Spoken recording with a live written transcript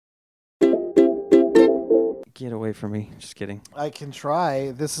Get away from me. Just kidding. I can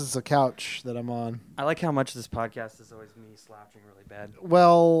try. This is a couch that I'm on. I like how much this podcast is always me slouching really bad.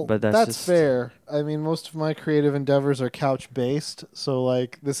 Well, But that's just fair. I mean, most of my creative endeavors are couch based, so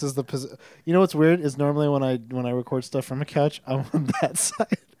like this is the You know what's weird is normally when I record stuff from a couch, I'm on that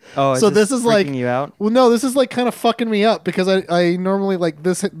side. Oh, so this is like freaking you out? Well, no, this is like kind of fucking me up because I normally like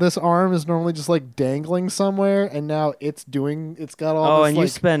this arm is normally just like dangling somewhere, and now it's got all Oh, this and like you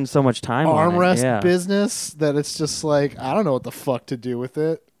spend so much time on it. armrest Yeah. business that it's just like I don't know what the fuck to do with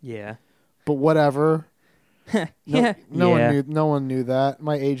it, Yeah. but whatever. Yeah. No one knew that.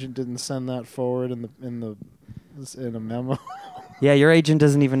 My agent didn't send that forward in a memo. Yeah, your agent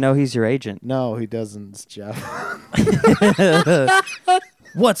doesn't even know he's your agent. No, he doesn't. It's Jeff.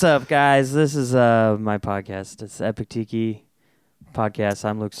 What's up, guys? This is my podcast. It's Epic Tiki Podcast.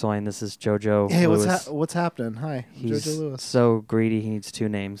 I'm Luke Soin. This is JoJo Hey, Lewis. what's happening? Hi, I'm He's JoJo Lewis. so greedy he needs two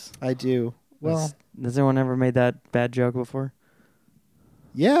names. I do. Well, Has anyone ever made that bad joke before?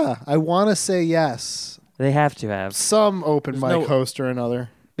 yeah, I want to say yes. They have to have. Some open There's mic no- host or another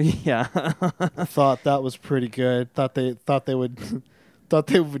Yeah. thought that was pretty good. Thought they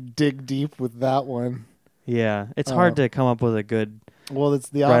would dig deep with that one. Yeah. It's hard to come up with a good Well, it's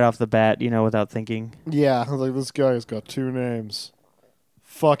the right off the bat, without thinking. Yeah, I was like, this guy's got two names.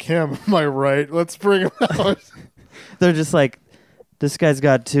 Fuck him. Am I right? Let's bring him out. They're just like, this guy's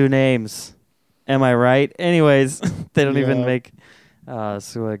got two names. Am I right? Anyways, they don't even Yeah. make.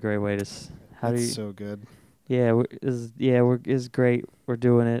 So what a great way to. That's so good. Yeah, it's great. We're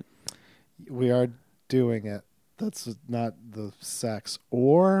doing it. We are doing it. That's not the sex.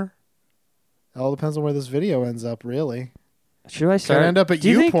 Or it all depends on where this video ends up, really. Should I Could start? end up at Do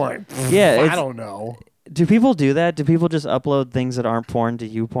you think- YouPorn. Yeah, I don't know. Do people do that? Do people just upload things that aren't porn to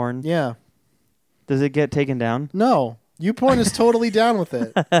YouPorn? Yeah. Does it get taken down? No. YouPorn is totally down with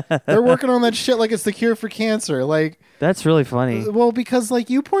it. They're working on that shit like it's the cure for cancer. Like, That's really funny. well, because like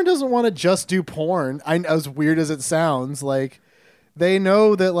YouPorn doesn't want to just do porn. As weird as it sounds, like they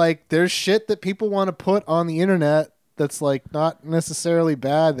know that like there's shit that people want to put on the internet that's like not necessarily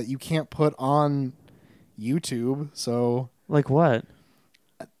bad that you can't put on YouTube. So Like what?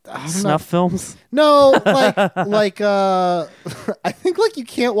 I'm Snuff not- films? No, like I think like you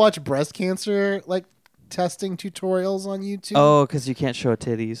can't watch breast cancer like testing tutorials on YouTube. Oh, because you can't show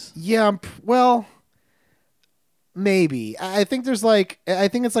titties. Yeah, well, maybe. I think there's like I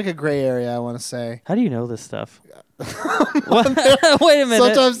think it's like a gray area. I want to say. How do you know this stuff? What? Wait a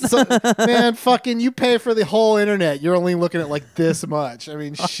minute. Sometimes, man, fucking, you pay for the whole internet. You're only looking at like this much. I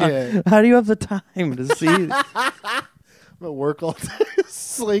mean, shit. How do you have the time to see? I'm at work all day.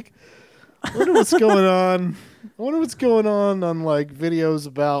 It's like, I wonder what's going on. I wonder what's going on like videos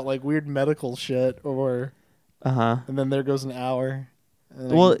about like weird medical shit or, Uh-huh. and then there goes an hour. And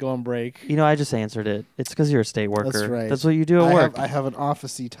then Well, I go on break. I just answered it. It's because you're a state worker. That's right. That's what you do at work. I have an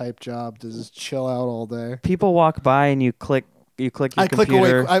office-y type job to just chill out all day. People walk by and you click your I click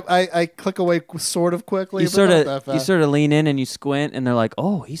computer. away. I click away sort of quickly. You but sort not of that fast. lean in and you squint and they're like,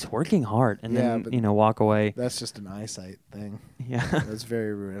 "Oh, he's working hard," and Yeah, then but- walk away. That's just an eyesight thing. Yeah. That's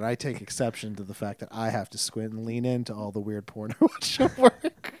very rude. And I take exception to the fact that I have to squint and lean into all the weird porn I watch at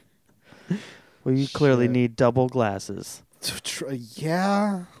work. Well, you clearly Shit. need double glasses.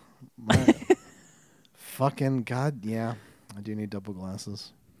 Yeah. Fucking God, yeah. I do need double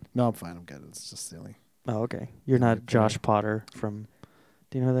glasses. No, I'm fine. I'm good. It's just silly. Oh, okay. You're Yeah, not okay. Josh Potter from.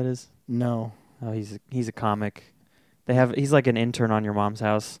 Do you know who that is? No. Oh, he's a comic. He's like an intern on Your Mom's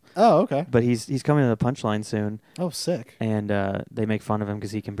House, Oh, okay. but he's coming to the Punchline soon, Oh, sick. and they make fun of him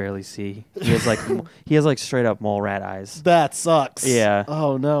because he can barely see. He has like straight up mole rat eyes. That sucks. Yeah.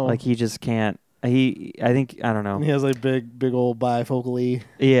 Oh, no. Like he just can't. I don't know. He has like big old bifocal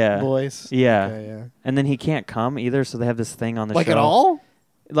Yeah. voice. Yeah. Okay, yeah. And then he can't come either, so they have this thing on the Like show. at all?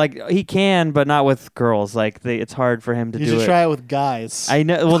 Like he can, but not with girls. Like it's hard for him to You do should it. try it with guys. I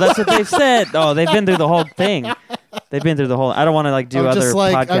know. Well, that's what they've said. Oh, they've been through the whole thing. They've been through the whole. I don't want to like do I'm other just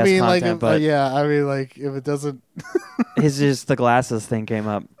like, podcast I mean, like, content, but yeah, I mean, like, if it doesn't, his just the glasses thing came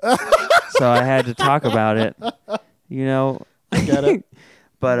up, so I had to talk about it. I get it.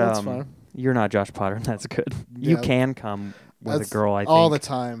 But That's fine. you're not Josh Potter. And that's good. You Yeah. can come with That's a girl. I think all the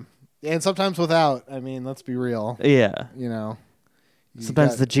time, and sometimes without. I mean, let's be real. Yeah. You know, You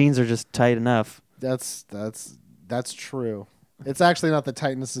Sometimes got- the jeans are just tight enough. that's true. It's actually not the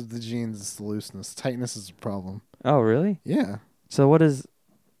tightness of the jeans; it's the looseness. Tightness is a problem. Oh, really? Yeah. So what is?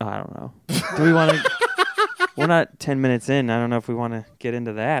 Oh, I don't know. Do we want to? We're not 10 minutes in. I don't know if we want to get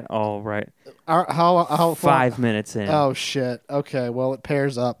into that. All right. How 5 minutes in. Oh shit. Okay. Well, it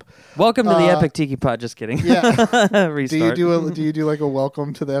pairs up. Welcome to the Epic Tiki Pod. Just kidding. Yeah. Restart. Do you do like a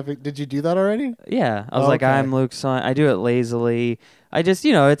welcome to the Epic? Did you do that already? Yeah. I was like, Okay. I'm Luke Soin. I do it lazily. I just,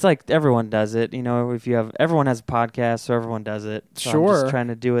 it's like everyone does it. If you have, everyone has a podcast, so everyone does it. So I'm Sure. just trying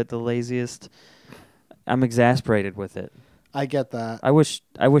to do it the laziest. I'm exasperated with it. I get that. I wish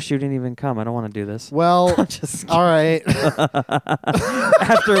you didn't even come. I don't want to do this. Well, Just all right.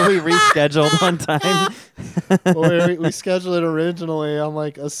 after we rescheduled one time. we scheduled it originally on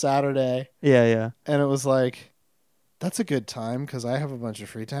like a Saturday, Yeah. and it was like, that's a good time because I have a bunch of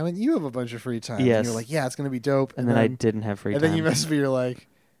free time and you have a bunch of free time. Yes. And you're like, yeah, it's gonna be dope. And then I didn't have free and time. then you messaged me. You're like,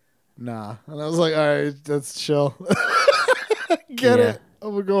 nah. And I was like, all right, let's chill. Get Yeah. it.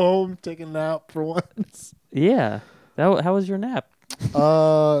 I'm gonna go home, take a nap for once. Yeah. How was your nap? It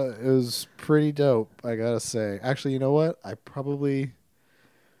was pretty dope, I gotta say. Actually, you know what? I probably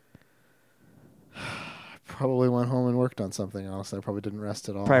went home and worked on something. Honestly, I probably didn't rest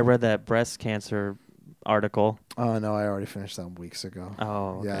at all. Probably read that breast cancer article. Oh no, I already finished that weeks ago.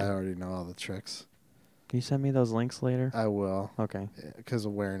 Oh, okay. Yeah, I already know all the tricks. Can you send me those links later? I will, Okay. because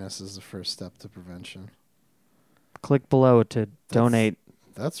awareness is the first step to prevention. Click below to donate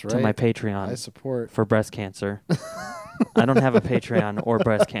That's right. to my Patreon I support. for breast cancer. I don't have a Patreon or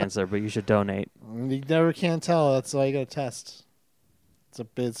breast cancer, but you should donate. You never can tell. That's why you gotta test.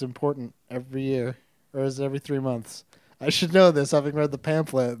 It's important every year, or is it every 3 months? I should know this, having read the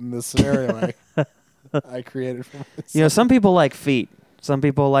pamphlet in this scenario I created for myself. Some people like feet. Some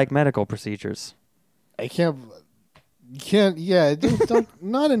people like medical procedures. I can't. You can't. Yeah, don't.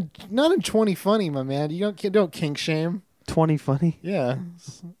 Not in 2020, my man. You don't kink shame. 20 funny? Yeah.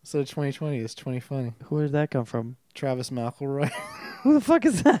 Instead of 2020, it's 20 funny. Where did that come from? Travis McElroy. Who the fuck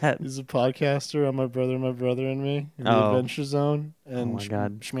is that? He's a podcaster on My Brother and Me, in the Oh. Adventure Zone, and Oh my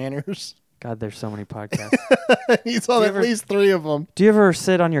God. Schmanners. God, there's so many podcasts. He's on at least 3 of them. Do you ever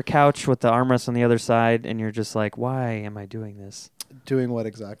sit on your couch with the armrest on the other side and you're just like, why am I doing this? Doing what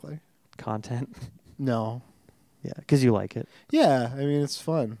exactly? Content? No. Yeah, because you like it. Yeah, I mean it's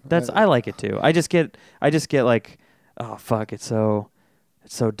fun. I like it too. I just get like, oh fuck, it's so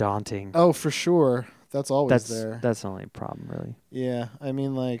daunting. Oh, for sure. That's always there. That's the only problem, really. Yeah, I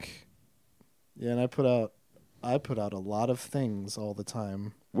mean and I put out a lot of things all the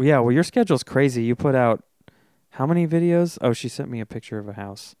time. Well, yeah, well your schedule's crazy. You put out how many videos? Oh, she sent me a picture of a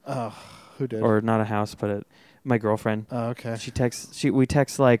house. Oh, who did? Or not a house, but my girlfriend. Oh, okay. We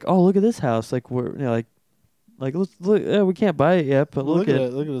text like, "Oh, look at this house." Like we're like let's look, we can't buy it yet, but look at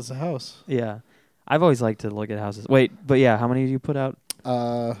it. Look at this house. Yeah. I've always liked to look at houses. Wait, but yeah, how many do you put out?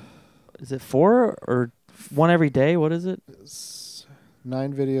 Is it 4 or one every day? What is it?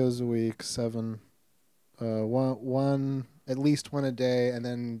 9 videos a week, 7 one at least 1 a day, and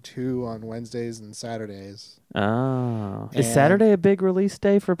then 2 on Wednesdays and Saturdays. Oh. Is And- Saturday a big release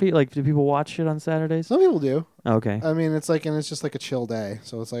day for people? Like, do people watch it on Saturdays? Some people do. Okay. I mean, it's just like a chill day.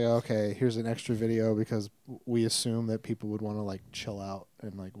 So it's like, okay, here's an extra video because we assume that people would want to like chill out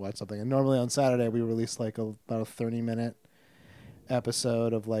and like watch something. And normally on Saturday we release like about a 30-minute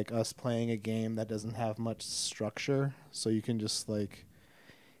episode of like us playing a game that doesn't have much structure. So you can just like,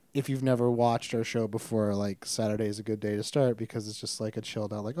 if you've never watched our show before, like Saturday is a good day to start because it's just like a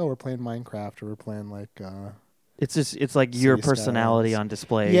chilled out, like, oh, we're playing Minecraft or we're playing like It's like your City personality Skylines. on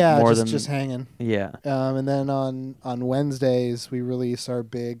display. yeah, more just hanging. Yeah. And then on Wednesdays we release our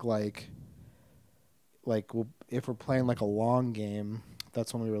big like if we're playing like a long game,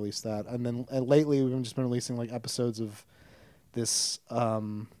 that's when we release that. And then lately we've just been releasing like episodes of this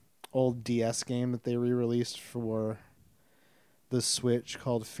old DS game that they re-released for the Switch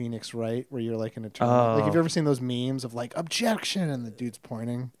called Phoenix Wright, where you're like in a tournament. Like, have you ever seen those memes of like objection and the dude's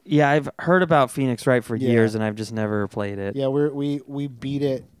pointing? Yeah, I've heard about Phoenix Wright for Yeah. years, and I've just never played it. Yeah, we beat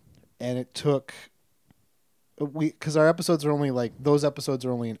it, and it took because our episodes are only like those episodes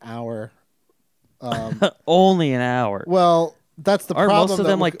are only an hour. Only an hour. Well, that's the Are problem. most of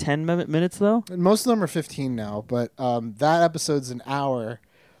them like 10 minutes though? Most of them are 15 now, but that episode's an hour.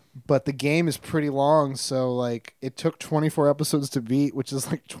 But the game is pretty long, so like it took 24 episodes to beat, which is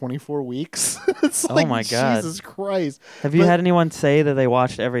like 24 weeks. It's Oh like, my God. Jesus Christ! Have you But- had anyone say that they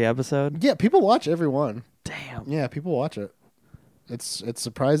watched every episode? Yeah, people watch every one. Damn. Yeah, people watch it. It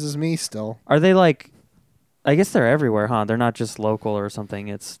surprises me still. Are they like? I guess they're everywhere, huh? They're not just local or something.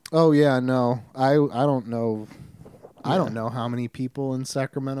 It's Oh yeah, no, I don't know. I don't know how many people in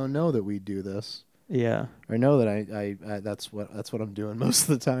Sacramento know that we do this. yeah. I know that I that's what I'm doing most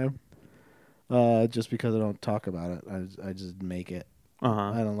of the time. Just because I don't talk about it, I just make it. Uh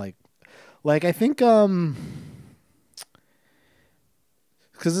huh. I don't like I think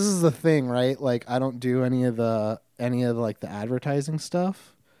this is the thing, right? Like, I don't do any of the like the advertising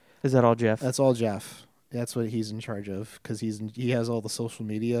stuff. Is that all Jeff? That's all Jeff. That's what he's in charge of because he has all the social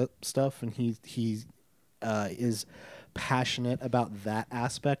media stuff, and he is passionate about that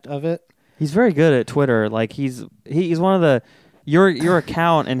aspect of it. He's very good at Twitter. Like he's one of the your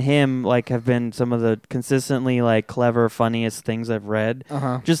account and him like have been some of the consistently like clever, funniest things I've read.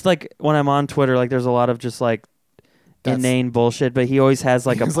 Just like when I'm on Twitter, like there's a lot of just like inane bullshit, but he always has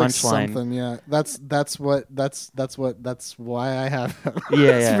like a punchline. Something, yeah. That's why I have him.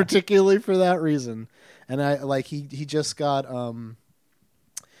 Yeah. Particularly for that reason. And I like he just got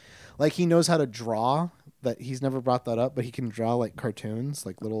like he knows how to draw. That he's never brought that up, but he can draw like cartoons,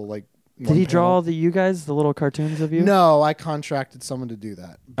 like little like. Did he draw all the little cartoons of you? No, I contracted someone to do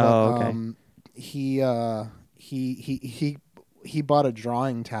that. But, okay. He bought a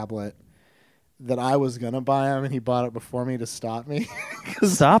drawing tablet that I was gonna buy him, and he bought it before me to stop me.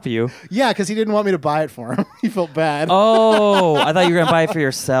 Stop you? Yeah, because he didn't want me to buy it for him. He felt bad. Oh, I thought you were gonna buy it for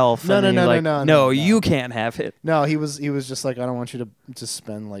yourself. No, you can't have it. No, he was just like, I don't want you to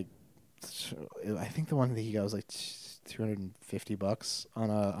spend like. I think the one that he got was like $250 on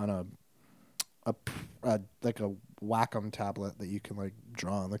a like a Wacom tablet that you can like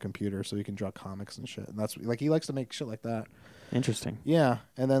draw on the computer, so you can draw comics and shit. And that's like he likes to make shit like that. Interesting. Yeah,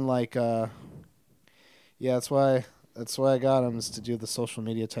 and then like that's why I got him, is to do the social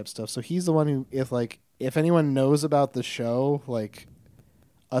media type stuff. So he's the one who, if anyone knows about the show, like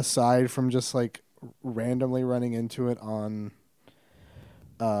aside from just like randomly running into it on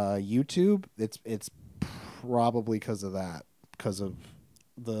YouTube, it's probably because of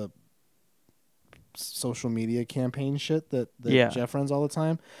the social media campaign shit that Jeff runs all the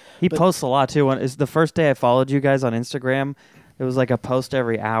time. He posts a lot too. It's the first day I followed you guys on Instagram, it was like a post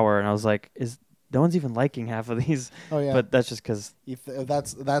every hour, and I was like, no one's even liking half of these. Oh yeah, but that's just because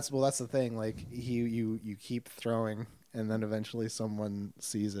that's the thing. Like you keep throwing, and then eventually someone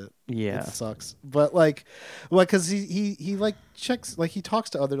sees it. Yeah, it sucks. But like, because he like checks, like he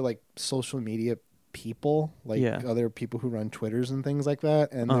talks to other like social media people, like other people who run Twitters and things like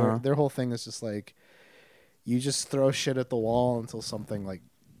that, and their whole thing is just like, you just throw shit at the wall until something like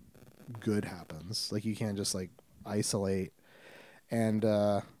good happens. Like you can't just like isolate. And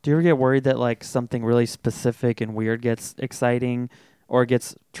do you ever get worried that like something really specific and weird gets exciting or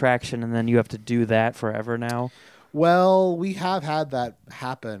gets traction, and then you have to do that forever now? Well, we have had that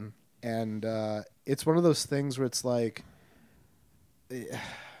happen, and it's one of those things where it's like,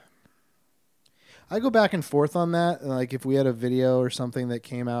 I go back and forth on that. And like if we had a video or something that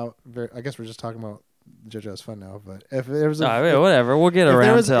came out, I guess we're just talking about JoJo's Fun now. But if there was whatever, we'll get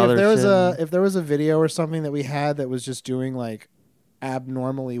around to other shit. If there was a video or something that we had that was just doing like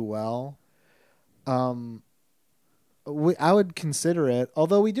abnormally well, I would consider it.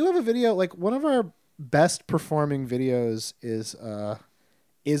 Although we do have a video, like one of our best performing videos is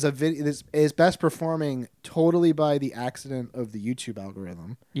best performing totally by the accident of the YouTube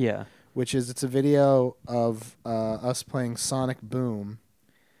algorithm. Yeah. Which is, it's a video of us playing Sonic Boom,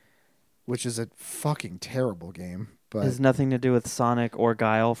 which is a fucking terrible game. But it has nothing to do with Sonic or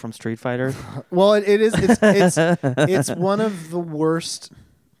Guile from Street Fighter. Well, it's one of the worst.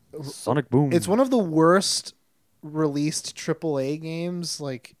 Sonic Boom. It's one of the worst released AAA games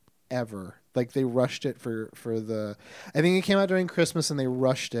like ever. Like they rushed it for the. I think it came out during Christmas and they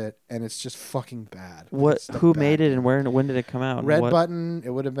rushed it, and it's just fucking bad. Who made it and when did it come out? Red Button. It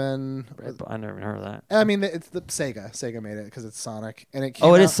would have been. I never even heard of that. I mean, it's the Sega. Sega made it because it's Sonic, and it. Came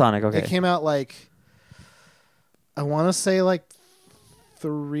it out, is Sonic. Okay. It came out like, I want to say like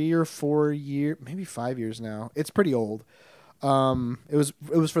 3 or 4 years, maybe 5 years now. It's pretty old. It was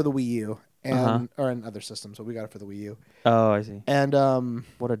for the Wii U. And or in other systems, but we got it for the Wii U. Oh, I see. And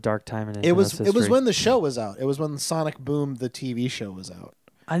what a dark time in it was. It was when the show was out. It was when Sonic Boom, the TV show, was out.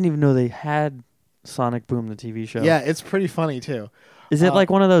 I didn't even know they had Sonic Boom, the TV show. Yeah, it's pretty funny too. Is it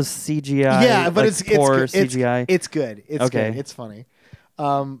like one of those CGI? Yeah, but like it's poor CGI. It's good. It's okay. Good. It's funny.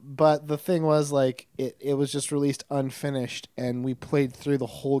 But the thing was, like, it was just released unfinished, and we played through the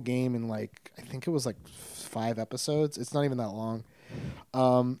whole game in like, I think it was like 5 episodes. It's not even that long.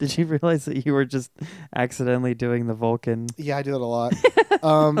 Did you realize that you were just accidentally doing the Vulcan? Yeah, I do that a lot.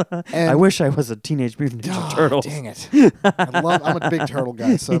 And I wish I was a Teenage Mutant Ninja Turtle. Dang it! I'm a big turtle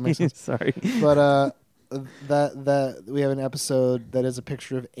guy, so it makes sense. Sorry, but that we have an episode that is a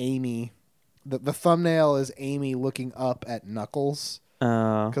picture of Amy. The thumbnail is Amy looking up at Knuckles.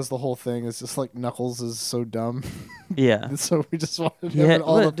 Because the whole thing is just like Knuckles is so dumb. Yeah. And so we just wanted him in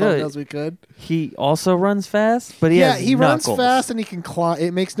all the thumbnails we could. He also runs fast, but he runs fast and he can claw.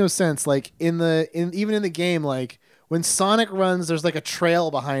 It makes no sense. Like even in the game, like when Sonic runs, there's like a trail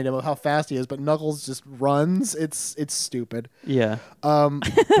behind him of how fast he is, but Knuckles just runs. It's stupid. Yeah.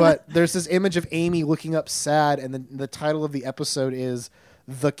 But there's this image of Amy looking up sad, and the title of the episode is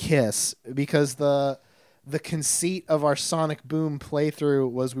The Kiss, because the conceit of our Sonic Boom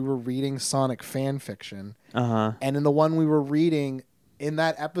playthrough was we were reading Sonic fan fiction. Uh-huh. And in the one we were reading, in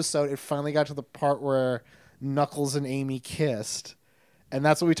that episode, it finally got to the part where Knuckles and Amy kissed. And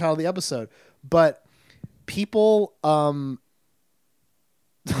that's what we titled the episode. But people who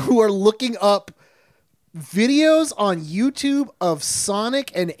are looking up videos on YouTube of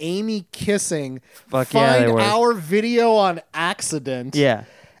Sonic and Amy kissing find our video on accident. Yeah.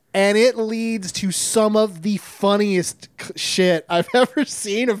 And it leads to some of the funniest shit I've ever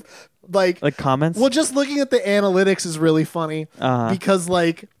seen of like comments. Well, just looking at the analytics is really funny because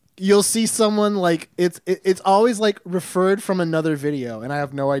like you'll see someone like it's always like referred from another video, and I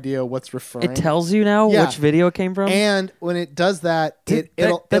have no idea what's referring. It tells you now which video it came from, and when it does that, it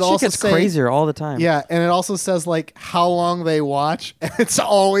shit also gets crazier all the time. Yeah, and it also says like how long they watch, and it's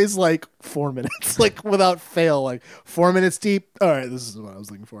always like 4 minutes, like without fail, like 4 minutes deep. All right, this is what I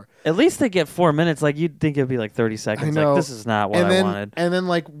was looking for. At least they get 4 minutes. Like you'd think it'd be like 30 seconds. I know. Like this is not what I wanted. And then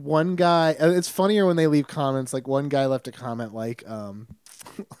like one guy, it's funnier when they leave comments. Like one guy left a comment like,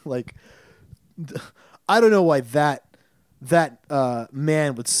 like I don't know why that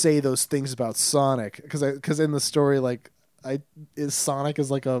man would say those things about Sonic, because in the story like Sonic is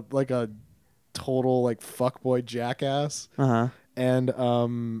like a total like fuckboy jackass.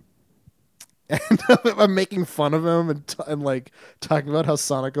 And and I'm making fun of him and like talking about how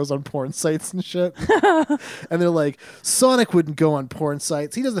Sonic goes on porn sites and shit. And they're like, Sonic wouldn't go on porn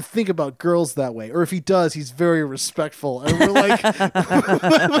sites. He doesn't think about girls that way. Or if he does, he's very respectful. And we're like,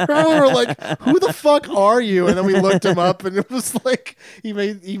 we're like, who the fuck are you? And then we looked him up, and it was like he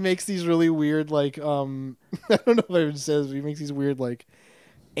makes these really weird like I don't know if I would say this, but he makes these weird like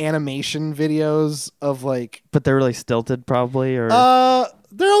animation videos of like, but they're really stilted probably, or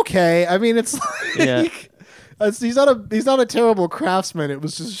they're okay. I mean, it's like, he's not a terrible craftsman. It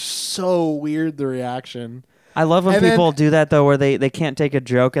was just so weird, the reaction. I love when people do that though, where they can't take a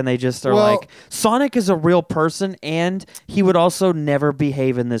joke and they just are like, Sonic is a real person and he would also never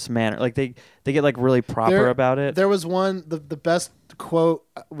behave in this manner. Like they get like really proper about it. There was one, the best quote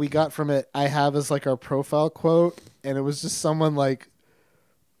we got from it I have as like our profile quote, and it was just someone like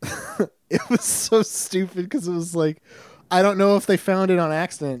it was so stupid because it was like, I don't know if they found it on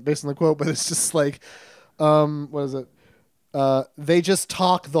accident based on the quote, but it's just like, what is it? They just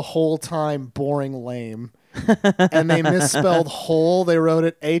talk the whole time, boring, lame. And they misspelled whole. They wrote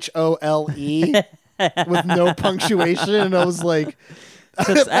it HOLE with no punctuation. And I was like,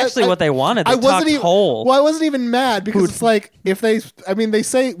 that's actually what they wanted. They talked whole. Well, I wasn't even mad because it's like, they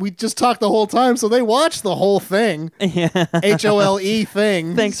say we just talk the whole time, so they watch the whole thing. Yeah. HOLE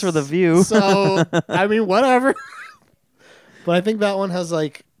thing. Thanks for the view. So, I mean, whatever. But I think that one has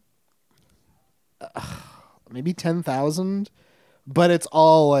like maybe 10,000, but it's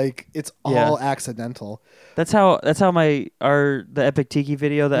all accidental. That's how the Epic Tiki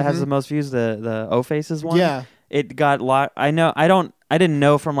video that has the most views, the O Faces one. Yeah. It got I didn't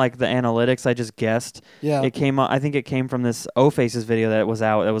know from like the analytics, I just guessed. Yeah. It came I think it came from this O Faces video that was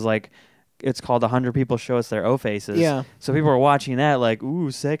out. That was like, it's called 100 People Show Us Their O Faces. Yeah. So people were watching that like, ooh,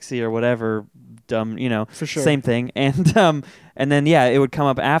 sexy or whatever. Dumb, for sure. Same thing. And then it would come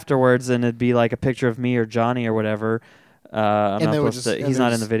up afterwards and it'd be like a picture of me or Johnny or whatever. He's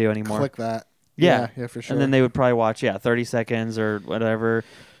not in the video anymore. Click that. Yeah, for sure. And then they would probably watch 30 seconds or whatever.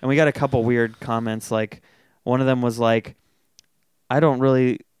 And we got a couple weird comments. Like one of them was like, I don't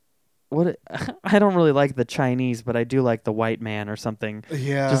really like the Chinese, but I do like the white man or something.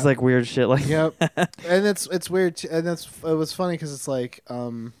 Yeah. Just like weird shit like Yep. And it's weird too, and it was funny because it's like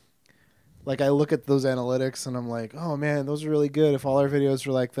I look at those analytics and I'm like, oh man, those are really good. If all our videos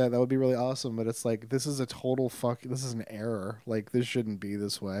were like that would be really awesome. But it's like, this is a total this is an error. Like this shouldn't be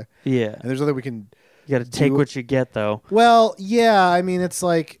this way. Yeah. And there's nothing we can. You got to take what you get though. Well, yeah. I mean, it's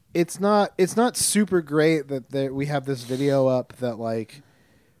like it's not super great that we have this video up that like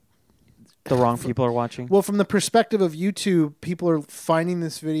the wrong people are watching. Well, from the perspective of YouTube, people are finding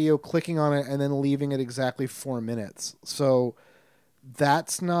this video, clicking on it, and then leaving it exactly 4 minutes. So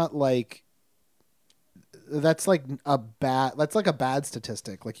that's not like. That's like a bad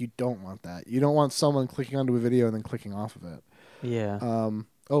statistic. Like you don't want that. You don't want someone clicking onto a video and then clicking off of it. Yeah.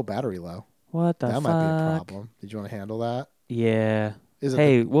 Battery low. What the fuck? That might be a problem. Did you want to handle that? Yeah.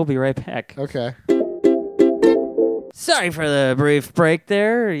 We'll be right back. Okay. Sorry for the brief break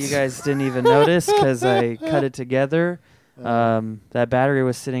there. You guys didn't even notice because I cut it together. That battery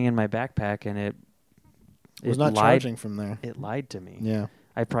was sitting in my backpack and it was not charging from there. It lied to me. Yeah.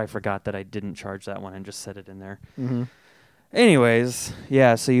 I probably forgot that I didn't charge that one and just set it in there. Mm-hmm. Anyways,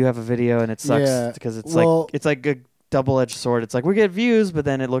 yeah, so you have a video and it sucks because it's like a double-edged sword. It's like we get views, but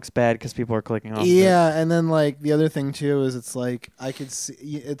then it looks bad because people are clicking off. Yeah, and then like the other thing too is it's like I could see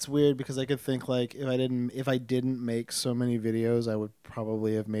it's weird because I could think like if I didn't make so many videos, I would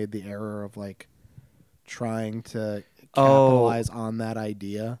probably have made the error of like trying to capitalize on that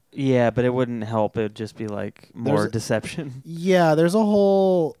idea. Yeah, but it wouldn't help. It would just be like more deception. Yeah, there's a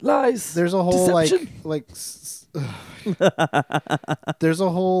whole lies. There's a whole deception. there's a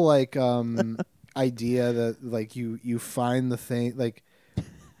whole like idea that like you find the thing like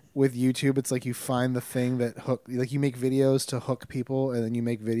with YouTube, it's like you find the thing that you make videos to hook people, and then you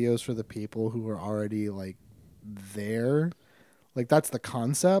make videos for the people who are already like there. Like that's the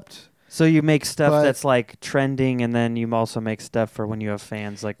concept. So you make stuff that's like trending, and then you also make stuff for when you have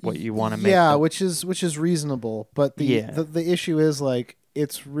fans, like what you want to make. Yeah, which is reasonable. But the issue is like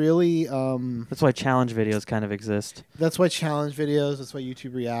it's really that's why challenge videos kind of exist. That's why challenge videos. That's why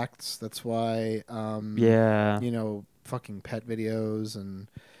YouTube Reacts. That's why fucking pet videos and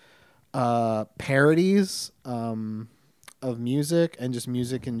parodies of music and just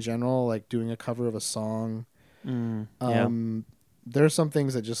music in general, like doing a cover of a song. There are some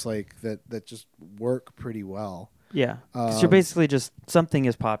things that just like that just work pretty well. Yeah, because you're basically just something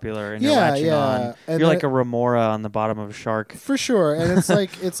is popular and you're latching on. And you're like a remora on the bottom of a shark. For sure, and it's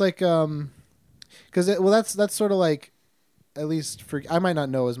like because that's sort of like, at least for I might not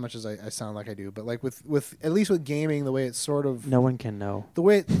know as much as I sound like I do, but like with at least with gaming, the way it's sort of no one can know the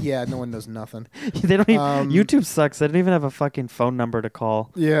way no one knows nothing. They don't even YouTube sucks. They don't even have a fucking phone number to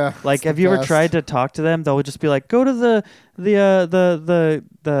call. Yeah, like have you ever tried to talk to them? They'll just be like, go to the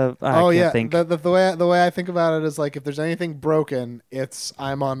think. The way I think about it is like if there's anything broken, it's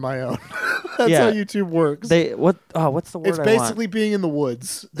I'm on my own. That's how YouTube works. What's the word? It's basically being in the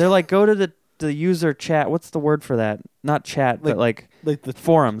woods. They're like, go to the user chat. What's the word for that? Not chat, but like the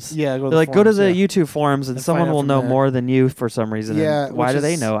forums. Yeah, go to the YouTube forums, and someone will know more than you for some reason. Yeah, why do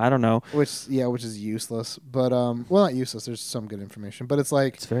they know? I don't know. Which is useless. But well, not useless. There's some good information, but it's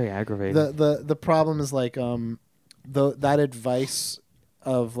like it's very aggravating. The problem is like that advice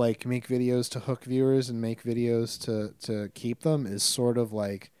of like make videos to hook viewers and make videos to keep them is sort of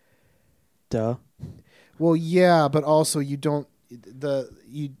like duh. Well, yeah, but also you don't.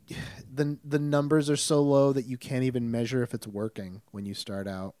 The numbers are so low that you can't even measure if it's working when you start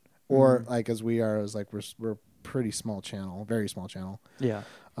out, or like as we are, as like we're pretty small channel, very small channel. Yeah.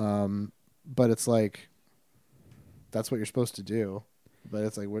 But it's like that's what you're supposed to do. But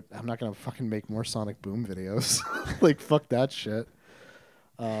it's like I'm not gonna fucking make more Sonic Boom videos. Like fuck that shit.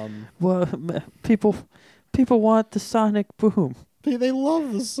 Well, people want the Sonic Boom. They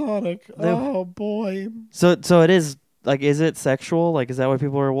love the Sonic. Oh boy. So it is. Like, is it sexual? Like, is that why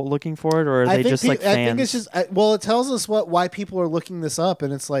people are looking for it, or are they just like fans? I think it's just well, it tells us why people are looking this up,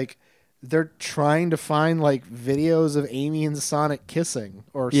 and it's like they're trying to find like videos of Amy and Sonic kissing,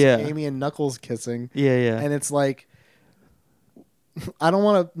 or Amy and Knuckles kissing. Yeah. And it's like, I don't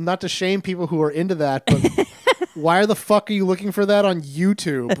want to not to shame people who are into that, but why the fuck are you looking for that on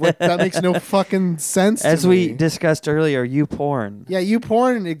YouTube? Like, that makes no fucking sense. As we discussed earlier, YouPorn. Yeah,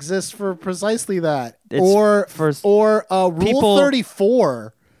 YouPorn exists for precisely that. Or Rule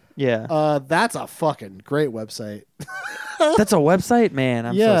 34. Yeah. That's a fucking great website. That's a website? Man,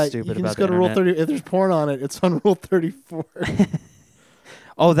 I'm so stupid about that. You can just go to Rule 30. If there's porn on it, it's on Rule 34.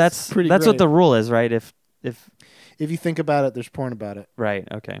 Oh, that's what the rule is, right? If you think about it, there's porn about it. Right,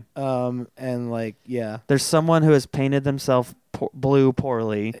 okay. And like, yeah. There's someone who has painted themselves blue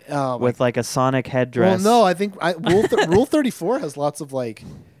poorly with like a Sonic headdress. Well, no, I think Rule 34 has lots of like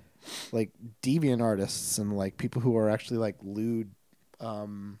deviant artists and like people who are actually like lewd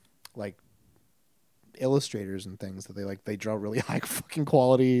like illustrators and things that they draw really high fucking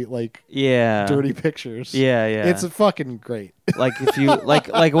quality like dirty pictures. Yeah. It's fucking great. Like if you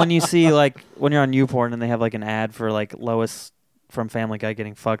like when you see like when you're on YouPorn and they have like an ad for like Lois from Family Guy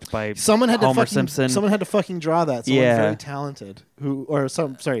getting fucked by Homer Simpson. Someone had to fucking draw that. Someone very talented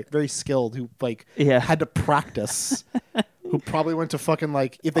very skilled who had to practice. Who probably went to fucking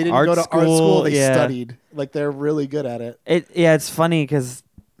like if they didn't go to art school, they studied. Like they're really good at it. It's funny because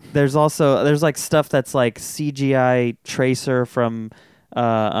there's like stuff that's like CGI tracer from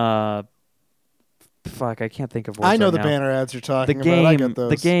fuck, I can't think of words I know right the now. banner ads you're talking The game, about. I get those.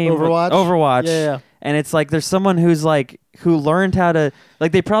 the game, Overwatch. Yeah. And it's like there's someone who's like who learned how to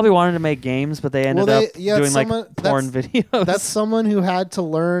like they probably wanted to make games, but they ended up doing like porn videos. That's someone who had to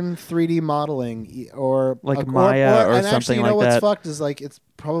learn 3D modeling or like Maya or and something actually, you like know that. what's fucked is like it's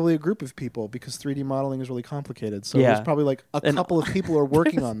probably a group of people because 3D modeling is really complicated. So Yeah. there's probably like a couple of people who are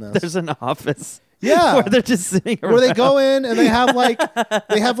working on this. There's an office. Yeah, where they're just sitting around. Where they go in and they have like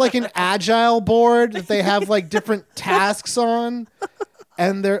an agile board that they have like different tasks on.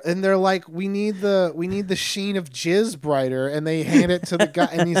 And they're like, we need the sheen of jizz brighter, and they hand it to the guy,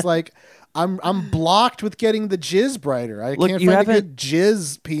 and he's like, I'm blocked with getting the jizz brighter. I can't find a good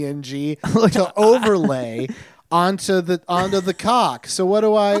jizz PNG to overlay onto the cock. So what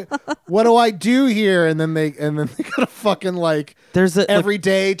do I do here? And then they gotta fucking like every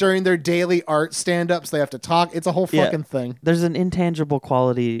day during their daily art stand-ups they have to talk. It's a whole fucking thing. There's an intangible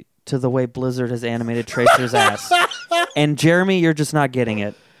quality to the way Blizzard has animated Tracer's ass. And Jeremy, you're just not getting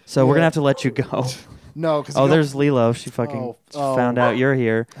it. So we're going to have to let you go. No, because there's Lilo. She fucking found out you're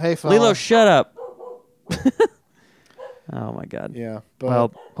here. Hey, fella. Lilo, shut up. Oh my god. Yeah. But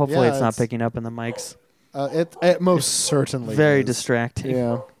well, hopefully it's not picking up in the mics. It most certainly very is. distracting.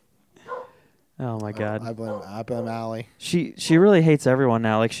 Yeah. Oh my god. I blame Allie. She really hates everyone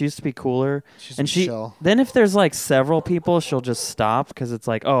now. Like she used to be cooler. Chill. Then if there's like several people, she'll just stop because it's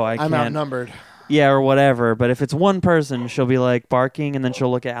like, oh, I'm outnumbered. Yeah, or whatever. But if it's one person, she'll be like barking, and then she'll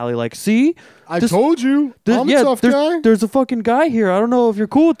look at Allie like, "See, I told you, I'm a tough guy. There's a fucking guy here. I don't know if you're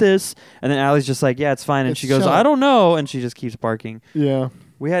cool with this." And then Allie's just like, "Yeah, it's fine." And she goes, "I don't know," and she just keeps barking. Yeah.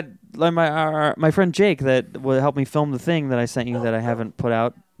 We had like my friend Jake that would help me film the thing that I sent you that I haven't put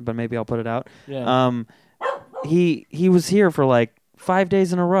out, but maybe I'll put it out. Yeah. He was here for like 5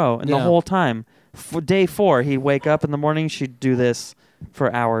 days in a row, and the whole time, for day 4, he'd wake up in the morning, she'd do this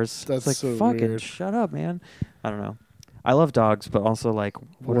for hours. That's it's like, so fucking weird. shut up, man. I don't know. I love dogs, but also like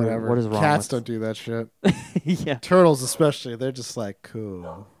whatever. What is wrong? Cats don't do that shit. Yeah. Turtles especially, they're just like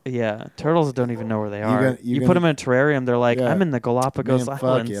cool. Yeah, turtles don't even know where they are. You put them in a terrarium, they're like, I'm in the Galapagos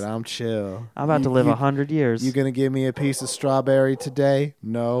Islands. Fuck it, I'm chill. I'm about to live 100 years. You gonna give me a piece of strawberry today?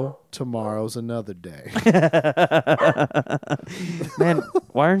 No, tomorrow's another day. Man,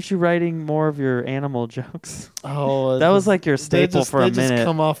 why aren't you writing more of your animal jokes? Oh, that was like your staple for a minute. They just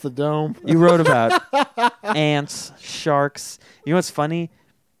come off the dome. You wrote about ants, sharks. You know what's funny?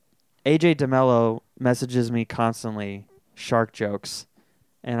 AJ DeMello messages me constantly shark jokes.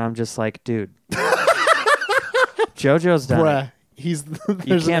 And I'm just like, dude, JoJo's done it.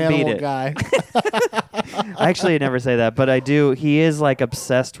 There's you can't an animal beat it. guy. I actually never say that, but I do. He is like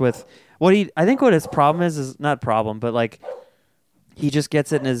obsessed with I think what his problem is not problem, but like he just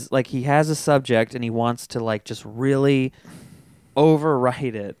gets it in his like he has a subject and he wants to like just really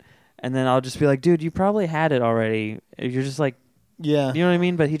overwrite it. And then I'll just be like, dude, you probably had it already. You're just like, yeah. You know what I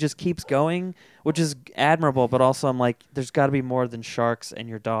mean? But he just keeps going, which is admirable. But also, I'm like, there's got to be more than sharks and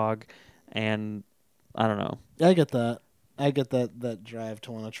your dog. And I don't know. I get that. I get that drive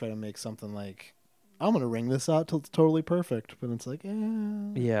to want to try to make something like, I'm going to ring this out till it's totally perfect. But it's like,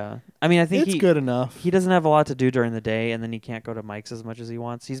 yeah. I mean, I think it's good enough. He doesn't have a lot to do during the day, and then he can't go to Mike's as much as he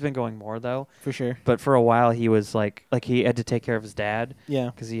wants. He's been going more, though. For sure. But for a while, he was like he had to take care of his dad. Yeah.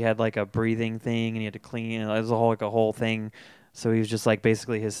 Because he had like a breathing thing, and he had to clean. It was a whole thing. So he was just like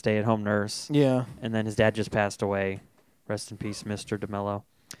basically his stay-at-home nurse. Yeah. And then his dad just passed away. Rest in peace, Mr. DeMello.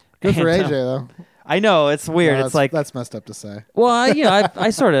 Good for AJ, though. I know, it's weird. No, it's like... That's messed up to say. Well,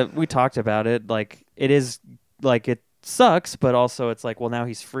 I sort of... We talked about it. Like, it is... Like, it sucks, but also it's like, well, now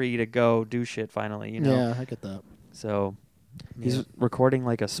he's free to go do shit finally, you know? Yeah, I get that. So, he's recording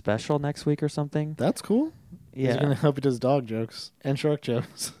like a special next week or something. That's cool. Yeah. He's going to help you do his dog jokes and shark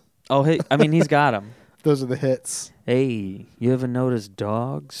jokes. Oh, he's got them. Those are the hits. Hey, you ever notice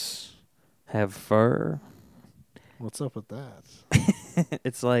dogs have fur? What's up with that?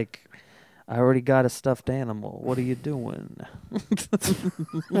 It's like, I already got a stuffed animal. What are you doing?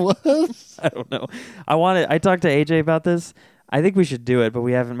 What? I don't know. I talked to AJ about this. I think we should do it, but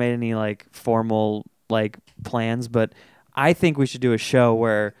we haven't made any like formal like plans. But I think we should do a show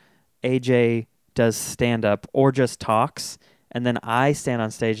where AJ does stand up or just talks. And then I stand on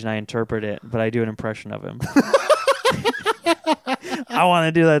stage and I interpret it, but I do an impression of him. I want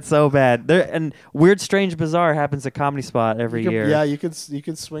to do that so bad. And Weird, Strange, Bizarre happens at Comedy Spot every year. Yeah, you could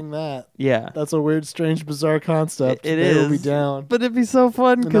swing that. Yeah. That's a weird, strange, bizarre concept. It is. It'll be down. But it'd be so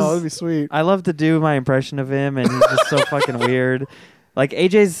fun. No, it'd be sweet. I love to do my impression of him, and he's just so fucking weird. Like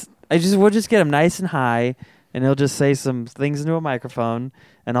AJ's, we'll just get him nice and high, and he'll just say some things into a microphone,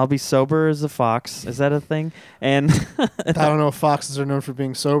 and I'll be sober as a fox. Is that a thing? And I don't know if foxes are known for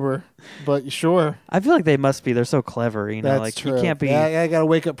being sober, but sure. I feel like they must be. They're so clever, you know. That's like true. You can't be. Yeah, I gotta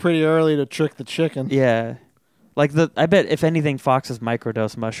wake up pretty early to trick the chicken. Yeah, like I bet if anything, foxes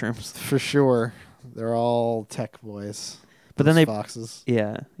microdose mushrooms for sure. They're all tech boys. But then foxes.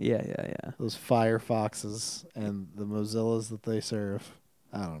 Yeah. Those fire foxes and the Mozillas that they serve.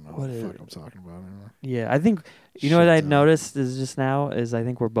 I don't know what the fuck I'm talking about anymore. Yeah, I think you know what I noticed is just now is I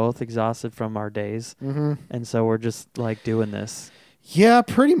think we're both exhausted from our days, and so we're just like doing this. Yeah,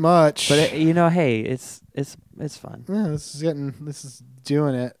 pretty much. But hey, it's fun. Yeah, this is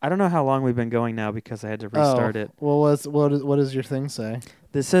doing it. I don't know how long we've been going now because I had to restart it. Well, what does your thing say?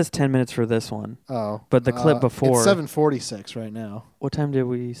 This says 10 minutes for this one. Oh, but the clip before it's 7:46 right now. What time did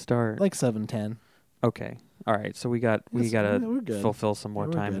we start? Like 7:10. Okay. All right, so we gotta fulfill some more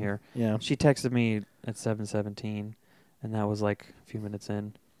time here. Yeah. She texted me at 7:17, and that was like a few minutes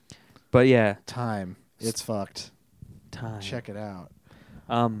in. But yeah, time. It's fucked. Time. Check it out.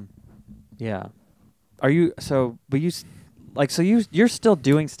 Yeah. Are you so? But you, you're still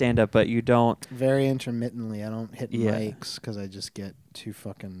doing stand up, but you don't. Very intermittently. I don't hit mics because I just get too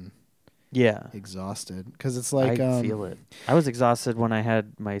fucking. Yeah. Exhausted. Because it's like... I feel it. I was exhausted when I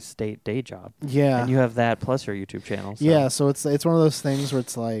had my state day job. Yeah. And you have that plus your YouTube channel. So. Yeah, so it's one of those things where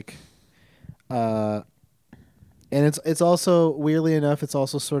it's like... and it's also, weirdly enough, it's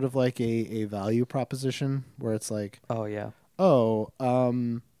also sort of like a value proposition where it's like... Oh, yeah. I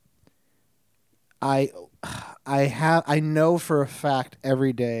know for a fact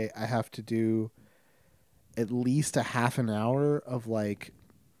every day I have to do at least a half an hour of like...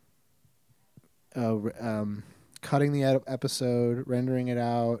 cutting the episode, rendering it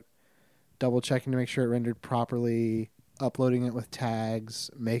out, double checking to make sure it rendered properly, uploading it with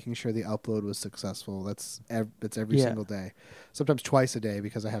tags, making sure the upload was successful. That's every single day, sometimes twice a day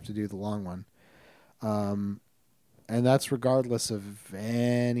because I have to do the long one, and that's regardless of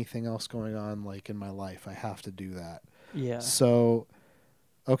anything else going on like in my life. I have to do that. Yeah. So,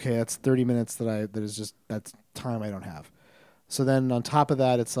 okay, that's 30 minutes that's time I don't have. So then on top of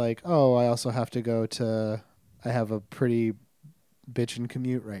that, it's like, oh, I also have to I have a pretty bitchin'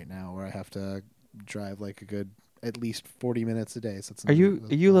 commute right now where I have to drive like a good at least 40 minutes a day. So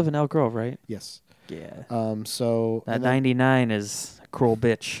you live in Elk Grove, right? Yes. Yeah. So that 99 is a cruel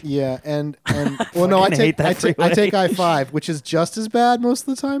bitch. Yeah, and well, no, I take I-5, which is just as bad most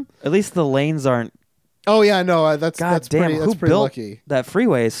of the time. At least the lanes aren't. Oh yeah, no, that's damn, pretty lucky. That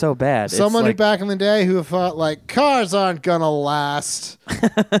freeway is so bad. Someone who back in the day who thought like cars aren't gonna last.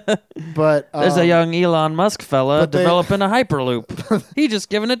 But there's a young Elon Musk fella developing a hyperloop. He just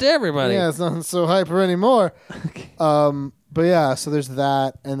giving it to everybody. Yeah, it's not so hyper anymore. But yeah, so there's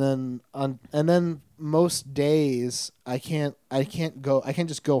that, and then most days I can't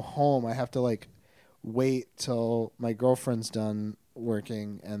just go home. I have to like wait till my girlfriend's done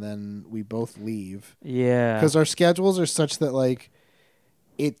working and then we both leave. Yeah. Because our schedules are such that like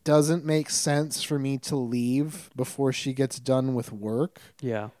it doesn't make sense for me to leave before she gets done with work.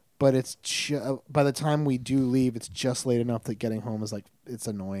 Yeah. But it's by the time we do leave, it's just late enough that getting home is like it's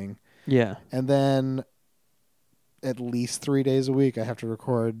annoying. Yeah. And then at least 3 days a week I have to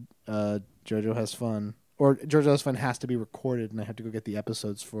record JoJo Has Fun. Or JoJo Has Fun has to be recorded and I have to go get the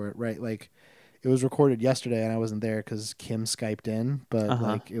episodes for it, right? Like it was recorded yesterday and I wasn't there because Kim Skyped in, but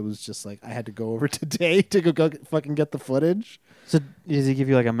like it was just like I had to go over today to go fucking get the footage. So does he give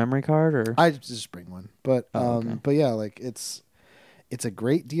you like a memory card or? I just bring one, but but yeah, like it's a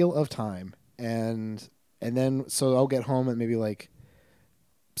great deal of time, and then so I'll get home at maybe like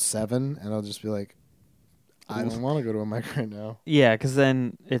 7, and I'll just be like, I don't want to go to a mic right now. Yeah, because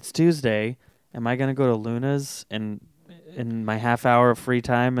then it's Tuesday. Am I gonna go to Luna's and in my half hour of free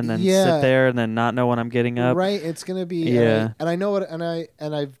time and then sit there and then not know when I'm getting up? Right, it's gonna be and I know what and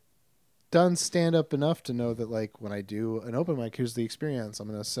I've done stand up enough to know that like when I do an open mic, here's the experience. I'm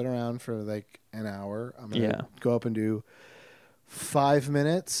gonna sit around for like an hour. I'm gonna go up and do 5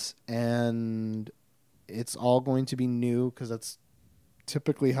 minutes, and it's all going to be new because that's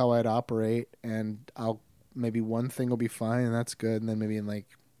typically how I'd operate. And maybe one thing will be fine, and that's good. And then maybe in like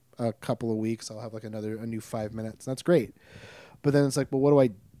a couple of weeks, I'll have like a new 5 minutes. That's great. But then it's like, well, what do I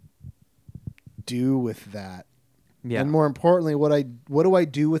do with that? Yeah. And more importantly, what do I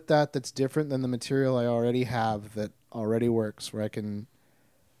do with that that's different than the material I already have that already works, where I can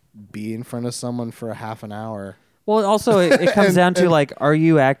be in front of someone for a half an hour? Well, also it comes down to like, are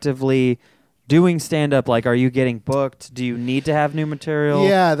you actively doing stand up? Like, are you getting booked? Do you need to have new material?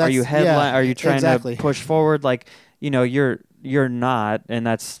 Yeah, are you headline? Are you trying to push forward? Like, you're not, and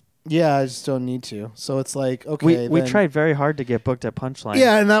that's Yeah, I just don't need to. So it's like, okay, we tried very hard to get booked at Punchline.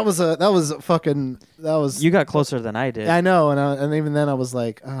 Yeah, and that was You got closer than I did. I know, and even then I was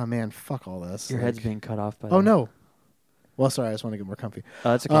like, oh man, fuck all this. Your head's being cut off by. Oh no. Well, sorry, I just want to get more comfy.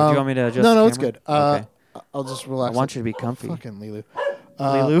 That's okay. Do you want me to adjust? No, the it's camera? good. Okay. I'll just relax. I want you to be comfy. Fucking Lilu.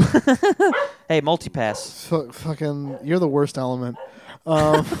 Lilu. Hey, multipass. Fucking, you're the worst element.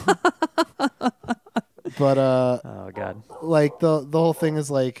 But oh god. like the whole thing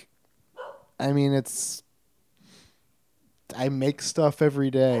is like, I mean, I make stuff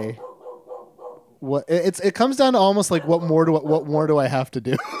every day. It comes down to almost like what more do I have to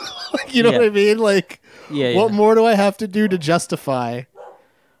do? You know what I mean? Like, what more do I have to do to justify?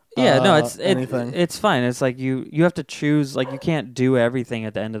 Yeah, no, anything. It's fine. It's like you have to choose. Like, you can't do everything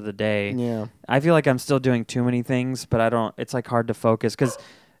at the end of the day. Yeah, I feel like I'm still doing too many things, but I don't. It's like hard to focus because,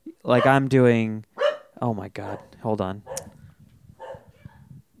 like, I'm doing. Oh my god! Hold on.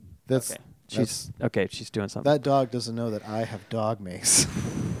 That's okay. She's doing something. That dog doesn't know that I have dog mace.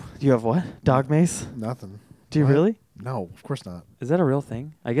 You have what? Dog mace? Nothing. Do you really? No, of course not. Is that a real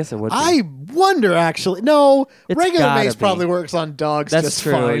thing? I guess it would be. I wonder, actually. No, It's regular gotta mace be. probably works on dogs That's just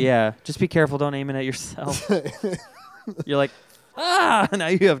true, fine. yeah. Just be careful. Don't aim it at yourself. You're like, now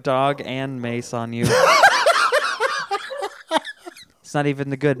you have dog and mace on you. It's not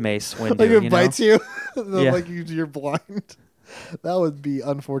even the good mace window, Like it bites you. Yeah. Like you're blind. That would be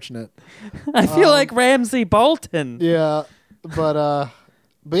unfortunate. I feel like Ramsey Bolton. Yeah, but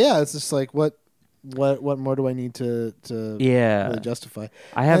yeah, it's just like what more do I need to really justify?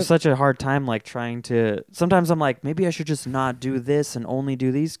 I have such a hard time like trying to. Sometimes I'm like, maybe I should just not do this and only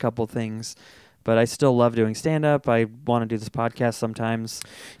do these couple things. But I still love doing stand up. I want to do this podcast sometimes.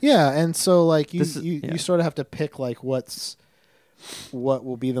 Yeah, and so like you sort of have to pick like what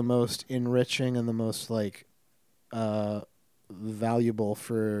will be the most enriching and the most like valuable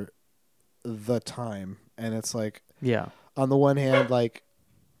for the time. And it's like, yeah, on the one hand, like,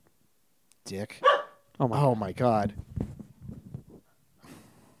 dick. Oh my god.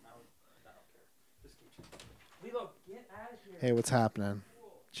 Hey, what's happening?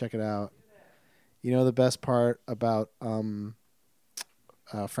 Check it out. You know the best part about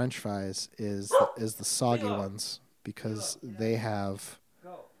French fries is the soggy ones, because they have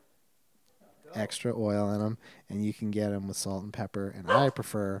extra oil in them, and you can get them with salt and pepper, and I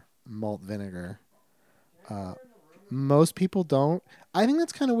prefer malt vinegar. Most people don't. I think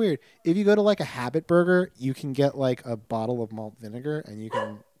that's kind of weird. If you go to like a Habit Burger, you can get like a bottle of malt vinegar, and you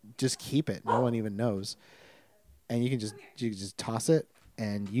can just keep it. No one even knows, and you can just toss it,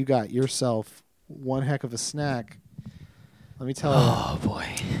 and you got yourself one heck of a snack. Let me tell you. Oh boy.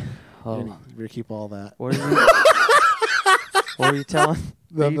 You're gonna keep all that. What were you telling?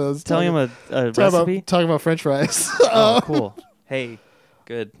 Telling him a recipe? Talking about French fries. Oh, cool. Hey,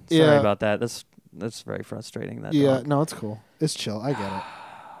 good. Sorry Yeah. about that. That's very frustrating. That Yeah, dog. no, it's cool. It's chill. I get it.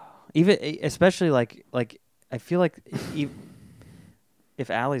 Even especially like I feel like if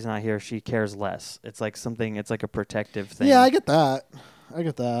Allie's not here, she cares less. It's like something. It's like a protective thing. Yeah, I get that. I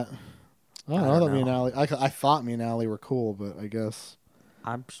don't don't know. Me and know. Allie. I thought me and Allie were cool, but I guess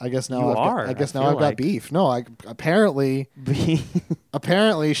now You I've got feel like. beef. No,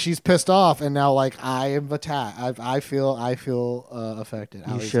 apparently she's pissed off, and now like I am attacked. I feel affected.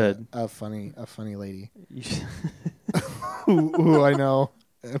 You Allie's should. a funny lady You should- who I know,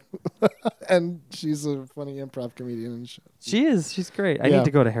 and she's a funny improv comedian and shit. She is. She's great. I Yeah. need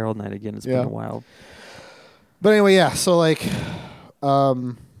to go to Herald Night again. It's Yeah. been a while. But anyway, yeah. So like,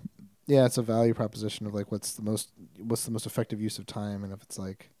 yeah, it's a value proposition of like what's the most effective use of time, and if it's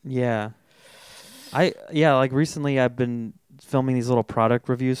like, Yeah. Like recently I've been filming these little product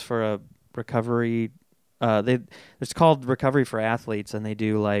reviews for a recovery it's called Recovery for Athletes, and they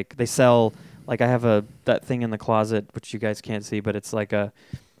do like they sell like I have that thing in the closet which you guys can't see, but it's like a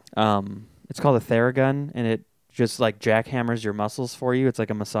it's called a Theragun, and it just like jackhammers your muscles for you. It's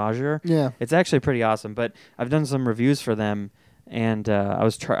like a massager. yeah, It's actually pretty awesome, but I've done some reviews for them, and I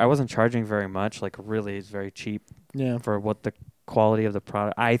wasn't charging very much. Like really, it's very cheap yeah, for what the quality of the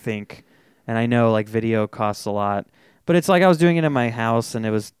product, I think. And I know like video costs a lot, but it's like I was doing it in my house and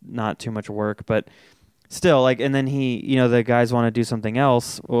it was not too much work, but still like, and then the guys want to do something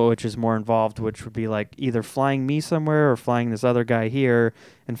else, which is more involved, which would be like either flying me somewhere or flying this other guy here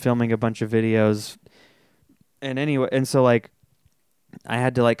and filming a bunch of videos. And anyway, and so like I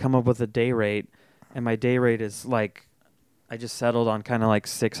had to like come up with a day rate, and my day rate is like, I just settled on kind of like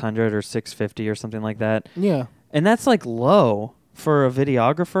 600 or 650 or something like that. yeah. And that's like low for a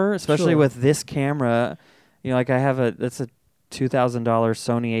videographer, especially Sure. with this camera. You know, like I have it's a $2,000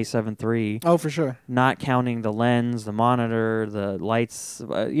 Sony A7 III. Oh, for sure. Not counting the lens, the monitor, the lights,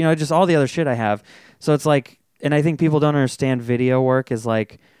 just all the other shit I have. So it's like, and I think people don't understand video work is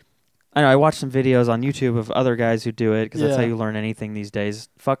like, I know I watched some videos on YouTube of other guys who do it because that's how you learn anything these days.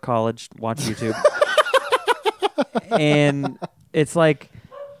 Fuck college, watch YouTube. And it's like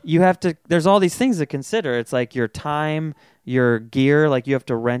you have to, there's all these things to consider. It's like your time, your gear, like you have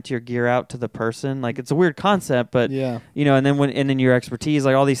to rent your gear out to the person. Like it's a weird concept, but and then your expertise,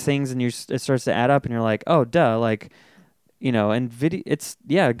 like all these things, and it starts to add up, and you're like, oh, duh, like. And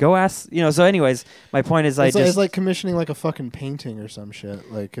video, go ask, so anyways, my point is it's like commissioning like a fucking painting or some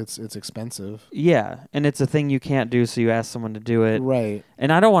shit. Like it's expensive. Yeah. And it's a thing you can't do. So you ask someone to do it. Right.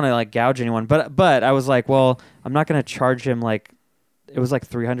 And I don't want to like gouge anyone, but I was like, well, I'm not going to charge him it was like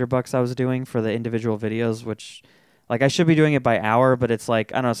 $300 I was doing for the individual videos, which like I should be doing it by hour, but it's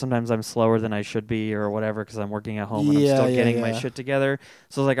like, I don't know, sometimes I'm slower than I should be or whatever, cause I'm working at home and I'm still getting my shit together.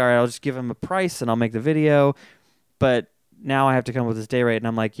 So I was like, all right, I'll just give him a price and I'll make the video. But now I have to come up with this day rate, and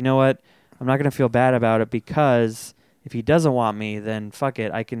I'm like, you know what? I'm not going to feel bad about it because if he doesn't want me, then fuck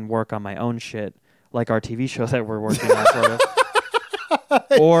it. I can work on my own shit, like our TV show that we're working on, sort of.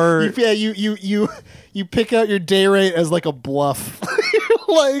 Or you pick out your day rate as like a bluff.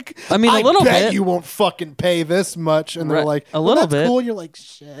 Like, I mean, a little bet bit. You won't fucking pay this much, and they're like, a little that's bit. Cool. And you're like,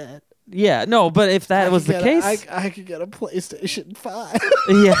 shit. Yeah, no, but if that was the case, I could get a PlayStation 5.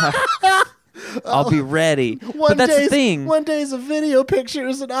 Yeah. I'll be ready. But that's the thing. One day's of video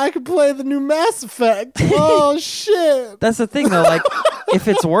pictures and I can play the new Mass Effect. Oh, shit. That's the thing, though. Like, if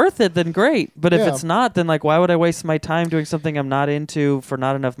it's worth it, then great. But if it's not, then, like, why would I waste my time doing something I'm not into for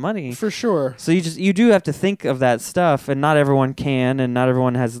not enough money? For sure. So you do have to think of that stuff, and not everyone can, and not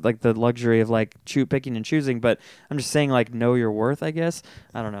everyone has, like, the luxury of, like, picking and choosing. But I'm just saying, like, know your worth, I guess.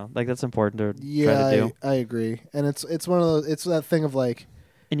 I don't know. Like, that's important to try to do. I agree. And it's one of those, it's that thing of, like,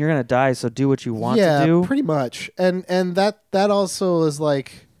 and you're gonna die, so do what you want to do. Yeah, pretty much. And that also is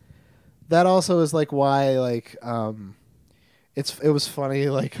like why like it was funny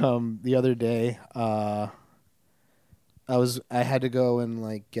like the other day I had to go and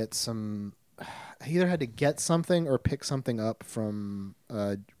like get some. I either had to get something or pick something up from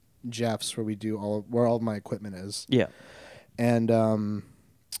Jeff's where where all my equipment is. Yeah, and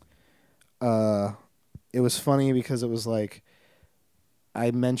it was funny because it was like.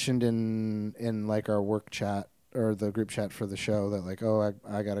 I mentioned in like our work chat or the group chat for the show that like, oh,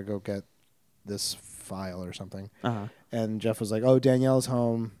 I gotta go get this file or something. Uh-huh. And Jeff was like, oh, Danielle's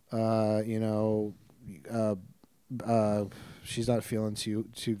home. She's not feeling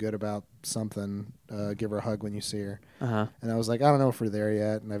too good about something. Give her a hug when you see her. Uh-huh. And I was like, I don't know if we're there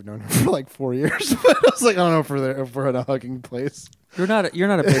yet. And I've known her for like 4 years. But I was like, I don't know if we're at a hugging place. You're not a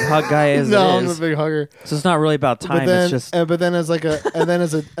big hug guy, as no, it is. I'm a big hugger. So it's not really about time. It's just. But then as like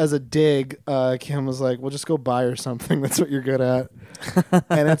as a dig, Kim was like, "Well, just go buy her something. That's what you're good at."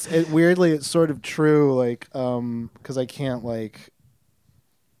 And weirdly it's sort of true, like, because I can't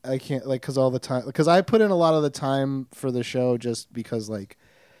because all the time because I put in a lot of the time for the show just because like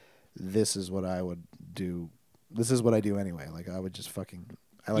this is what I would do. This is what I do anyway. Like I would just fucking.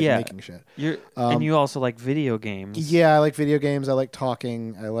 I like making shit. And you also like video games. Yeah, I like video games. I like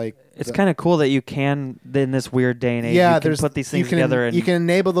talking. I like. It's kind of cool that you can, in this weird day and age, you can put these things together. And you can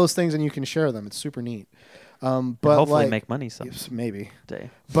enable those things and you can share them. It's super neat. But hopefully make money someday. Maybe. Day.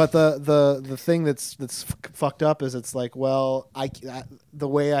 But the thing that's fucked up is it's like, well, the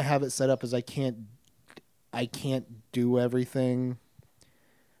way I have it set up is I can't do everything.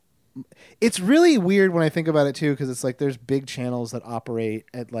 It's really weird when I think about it too, because it's like there's big channels that operate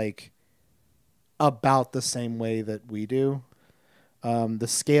at like about the same way that we do. The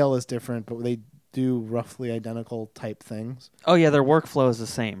scale is different, but they do roughly identical type things. Oh yeah, their workflow is the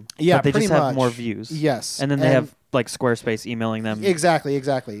same. Yeah, but they pretty just have much. More views. Yes, and then they have like Squarespace emailing them.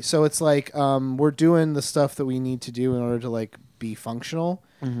 Exactly. So it's like we're doing the stuff that we need to do in order to like be functional.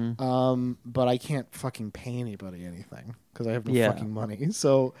 Mm-hmm. But I can't fucking pay anybody anything because I have no fucking money.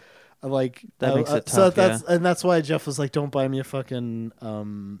 So. Like that makes it tough. So that's why Jeff was like, "Don't buy me a fucking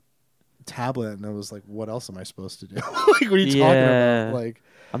tablet," and I was like, "What else am I supposed to do? Like, what are you talking about? Like,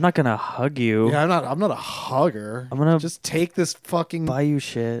 I'm not gonna hug you. Yeah, I'm not a hugger. I'm gonna just take this fucking buy you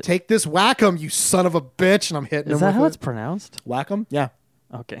shit. Take this Wacom, you son of a bitch, and I'm hitting him. Is that how it. It's pronounced? Wacom? Yeah.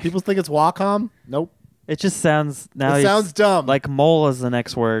 Okay. People think it's Wacom. Nope. It just sounds now. It sounds dumb. Like mole is the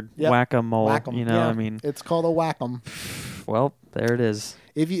next word. Yep. Whack-a-mole. Whack-em. You know, yeah. I mean, it's called a Wacom. Well, there it is.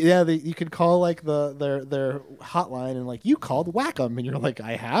 If you you could call like their hotline and like you called Wacom and you're like,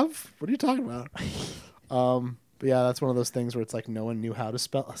 I have? What are you talking about? But yeah, that's one of those things where it's like no one knew how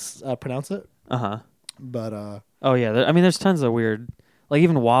to pronounce it. Uh-huh. But oh yeah, I mean, there's tons of weird, like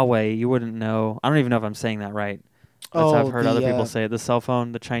even Huawei. You wouldn't know. I don't even know if I'm saying that right. That's how I've heard other people say it. The cell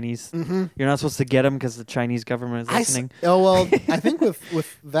phone, the Chinese. Mm-hmm. You're not supposed to get them because the Chinese government is listening. I think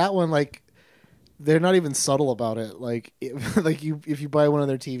with that one, like, they're not even subtle about it. Like, if you buy one of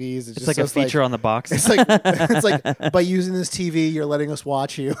their TVs, it's just like a feature on the box. It's like by using this TV, you're letting us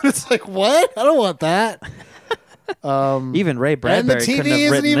watch you. It's like, what? I don't want that. Even Ray Bradbury and the TV couldn't have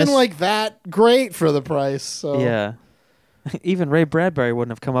isn't written even this. like that great for the price. So Yeah. Even Ray Bradbury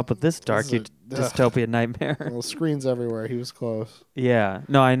wouldn't have come up with this dark dystopian nightmare. Well, screens everywhere. He was close. Yeah.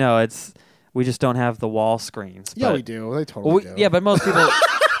 No, I know. We just don't have the wall screens. Yeah, we do. They totally do. Yeah, but most people...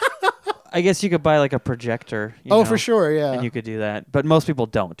 I guess you could buy like a projector. You know, for sure, yeah. And you could do that. But most people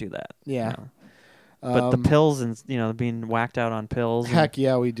don't do that. Yeah. You know? But the pills and, being whacked out on pills. Heck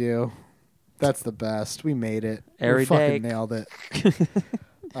yeah, we do. That's the best. We made it. Every we fucking nailed it.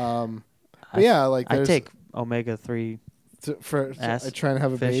 But yeah, like I take omega-3 trying to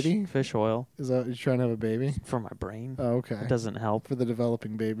have a baby? Fish oil. Is that you're trying to have a baby? For my brain. Oh, okay. It doesn't help. For the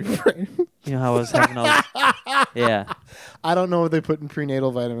developing baby brain. You know how I was having all Yeah. I don't know what they put in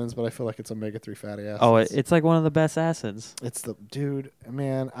prenatal vitamins, but I feel like it's omega-3 fatty acids. Oh, it's like one of the best acids. It's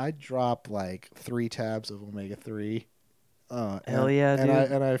man, I drop like 3 tabs of omega-3. Hell yeah, dude.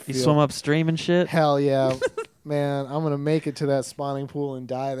 And I feel, you swim upstream and shit? Hell yeah. Man, I'm going to make it to that spawning pool and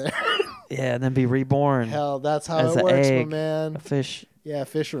die there. Yeah, and then be reborn. Hell, that's how as it works, egg, my man. A fish. Yeah,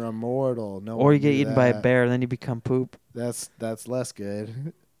 fish are immortal. No, or you get eaten by a bear, and then you become poop. That's less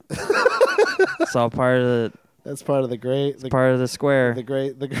good. It's all part of the... That's part of part of the square.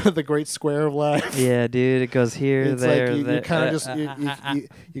 The great square of life. Yeah, dude. It goes here, it's there. Like you kind of just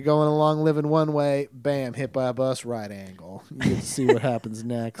you're going along living one way, bam, hit by a bus, right angle. You get to see what happens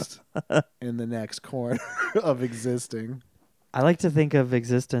next in the next corner of existing. I like to think of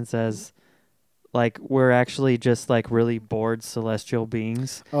existence as like we're actually just like really bored celestial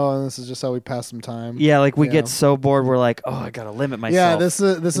beings. Oh, and this is just how we pass some time. Yeah, like we get so bored we're like, oh, I gotta limit myself. Yeah, this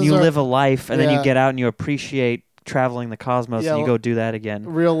is you live a life and then you get out and you appreciate traveling the cosmos and you go do that again.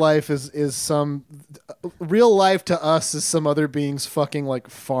 Real life real life to us is some other beings fucking like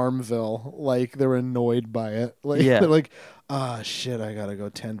Farmville. Like they're annoyed by it. Like they're like, shit, I gotta go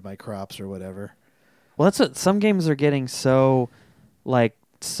tend my crops or whatever. Well, that's what some games are getting so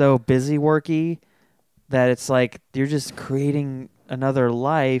busy worky that it's like you're just creating another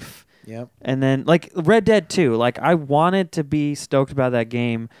life. Yep. And then like Red Dead 2, like I wanted to be stoked about that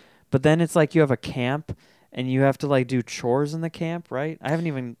game, but then it's like you have a camp and you have to like do chores in the camp, right? I haven't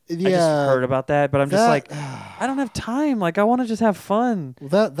even I just heard about that, but I'm just like I don't have time. Like I want to just have fun.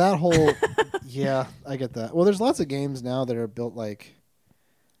 That whole yeah, I get that. Well, there's lots of games now that are built like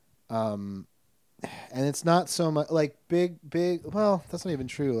and it's not so much like big. Well, that's not even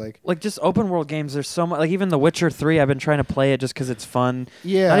true. Like just open world games. There's so much. Like even The Witcher 3, I've been trying to play it just because it's fun.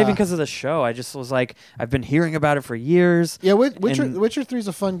 Yeah. Not even because of the show. I just was like, I've been hearing about it for years. Yeah. Witcher 3 is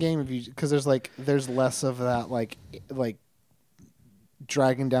a fun game because there's less of that like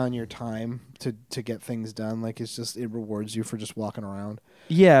dragging down your time to get things done. Like it rewards you for just walking around.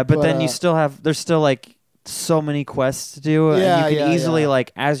 Yeah, but then you still have. There's still like so many quests to do. Yeah, and you can easily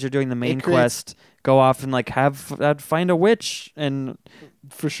like as you're doing the main quest. Go off and like find a witch and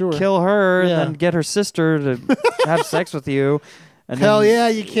for sure kill her and then get her sister to have sex with you. And hell yeah,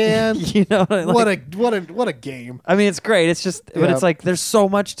 you can. You know, like, what a game. I mean, it's great. It's just, but it's like there's so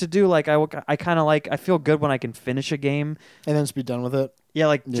much to do. Like I kind of like I feel good when I can finish a game and then just be done with it. Yeah,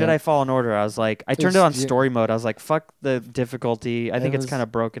 like Jedi Fallen Order. I was like, I turned it on story mode. I was like, fuck the difficulty. I think it's kind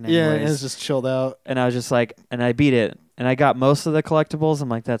of broken anyways. Yeah, it was just chilled out. And I was just like, and I beat it. And I got most of the collectibles. I'm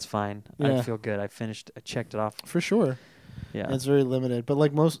like, that's fine. Yeah. I feel good. I checked it off. For sure. Yeah. And it's very limited. But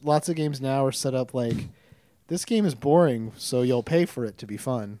like lots of games now are set up like, this game is boring, so you'll pay for it to be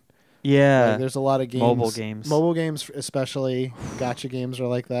fun. Yeah. Like, there's a lot of games. Mobile games especially. Gacha games are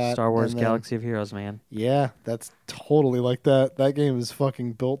like that. Star Wars Galaxy of Heroes, man. Yeah, that's totally like that. That game is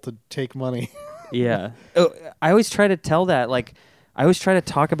fucking built to take money. Yeah. I always try to tell that, like, I always try to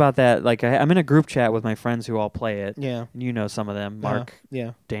talk about that. Like, I'm in a group chat with my friends who all play it. Yeah. And you know some of them. Mark,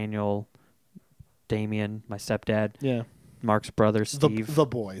 Daniel, Damien, my stepdad. Yeah. Mark's brother, Steve. The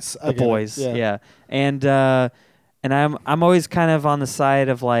boys. The boys, yeah. And I'm always kind of on the side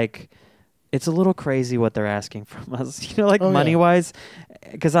of, like, it's a little crazy what they're asking from us, you know, like money-wise.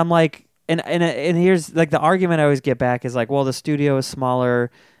 Because I'm like, and here's, like, the argument I always get back is, like, well, the studio is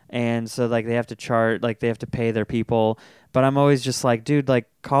smaller, and so, like, they have to they have to pay their people. But I'm always just like, dude, like,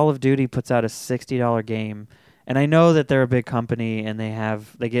 Call of Duty puts out a $60 game, and I know that they're a big company, and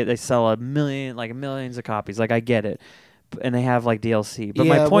they sell millions of copies. Like, I get it. And they have, like, DLC. But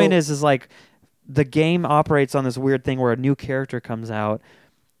my point is like, the game operates on this weird thing where a new character comes out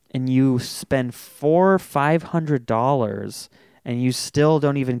and you spend $400-$500 and you still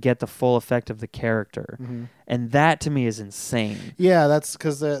don't even get the full effect of the character. Mm-hmm. And that to me is insane. Yeah, that's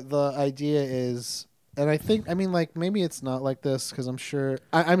because the idea is, and I think, I mean, like, maybe it's not like this because I'm sure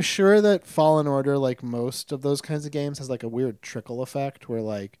that Fallen Order, like most of those kinds of games, has like a weird trickle effect where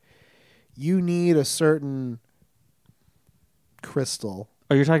like you need a certain crystal.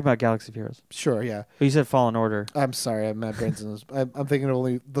 Oh, you're talking about Galaxy of Heroes. Sure, yeah. Oh, you said Fallen Order. I'm sorry, I'm Matt Branson. I'm thinking of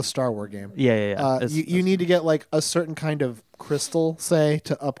only the Star Wars game. Yeah. You need to get like a certain kind of crystal, say,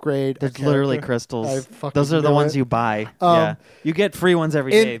 to upgrade. There's literally crystals. Those are the ones you buy. You get free ones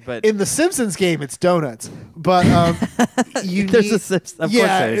every day. But in the Simpsons game, it's donuts. But there's a Simpsons. Of course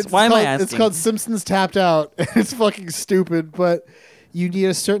there is. Why am I asking? It's called Simpsons Tapped Out. It's fucking stupid, but you need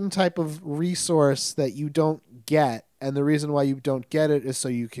a certain type of resource that you don't get. And the reason why you don't get it is so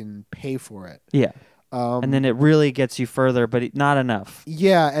you can pay for it. Yeah. And then it really gets you further, but not enough.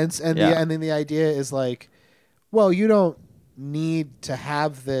 Yeah, and then the idea is like, well, you don't need to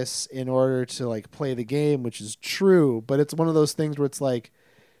have this in order to like play the game, which is true, but it's one of those things where it's like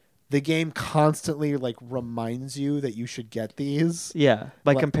the game constantly like reminds you that you should get these. Yeah,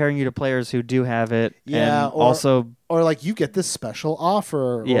 by comparing you to players who do have it. Yeah, and or like you get this special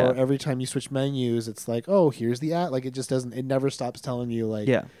offer. Yeah. Or every time you switch menus, it's like, oh, here's the ad. Like it just doesn't. It never stops telling you like,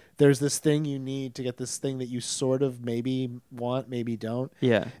 there's this thing you need to get this thing that you sort of maybe want, maybe don't.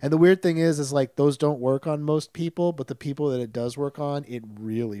 Yeah. And the weird thing is like those don't work on most people, but the people that it does work on, it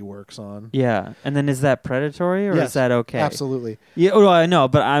really works on. Yeah. And then is that predatory or is that okay? Absolutely. Yeah. Well, I know,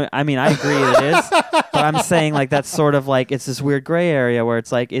 but I mean, I agree it is. But I'm saying like that's sort of like it's this weird gray area where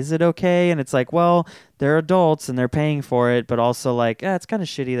it's like, is it okay? And it's like, well, they're adults and they're paying for it, but also like, it's kind of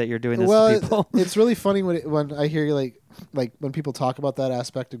shitty that you're doing this to people. It's really funny when I hear like when people talk about that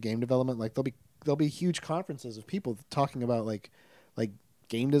aspect of game development, like there'll be huge conferences of people talking about like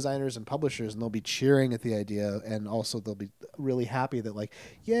game designers and publishers, and they'll be cheering at the idea, and also they'll be really happy that like,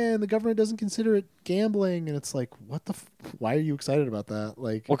 yeah, and the government doesn't consider it gambling, and it's like, what the why are you excited about that?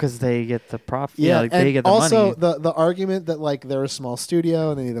 Like, well, because they get the profit. Yeah, like they get the also money. the argument that like they're a small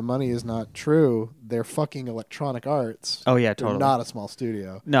studio and they need the money is not true. They're fucking Electronic Arts. Oh yeah, totally. They're not a small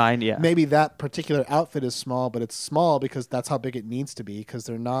studio. No, maybe that particular outfit is small, but it's small because that's how big it needs to be, because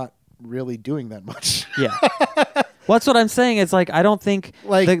they're not really doing that much. Yeah. Well, that's what I'm saying. It's like I don't think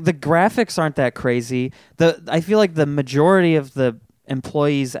like the graphics aren't that crazy. I feel like the majority of the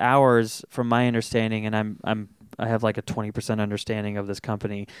employees' hours, from my understanding, and I have like a 20% understanding of this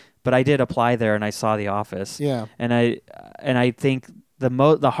company, but I did apply there and I saw the office. Yeah. And I think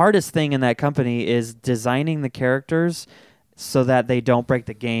the hardest thing in that company is designing the characters so that they don't break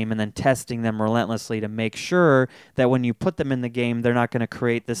the game, and then testing them relentlessly to make sure that when you put them in the game, they're not going to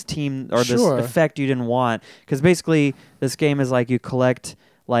create this team or this effect you didn't want. Because basically, this game is like you collect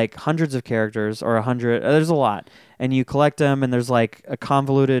like hundreds of characters, or 100. There's a lot, and you collect them, and there's like a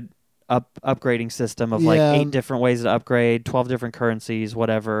convoluted upgrading system of like 8 different ways to upgrade, 12 different currencies,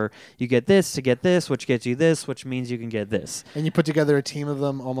 whatever. You get this to get this, which gets you this, which means you can get this. And you put together a team of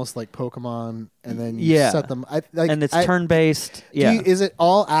them, almost like Pokemon, and then you set them. And it's turn-based. Yeah. Is it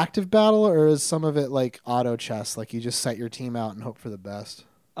all active battle, or is some of it like auto chess? Like you just set your team out and hope for the best?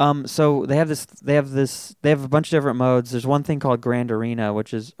 So they have a bunch of different modes. There's one thing called Grand Arena,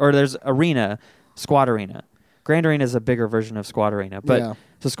 there's Arena, Squad Arena. Grand Arena is a bigger version of Squad Arena, but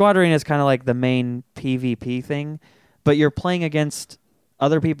so Squad Arena is kind of like the main PvP thing, but you're playing against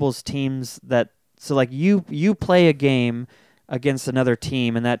other people's teams so like you play a game against another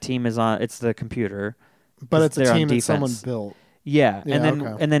team, and that team it's the computer, but it's a team that someone built. Yeah,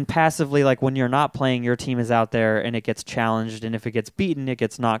 and then passively, like when you're not playing, your team is out there and it gets challenged, and if it gets beaten, it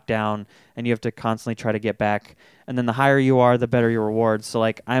gets knocked down, and you have to constantly try to get back. And then the higher you are, the better your rewards. So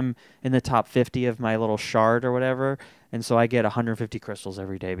like I'm in the top 50 of my little shard or whatever, and so I get 150 crystals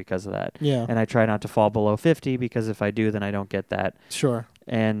every day because of that. Yeah. And I try not to fall below 50, because if I do, then I don't get that. Sure.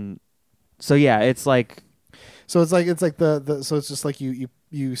 And so yeah, it's like so it's it's just like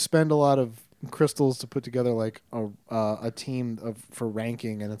you spend a lot of crystals to put together like a team for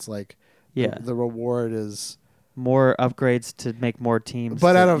ranking, and it's like the reward is more upgrades to make more teams,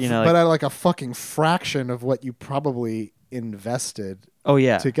 but out of like a fucking fraction of what you probably invested. Oh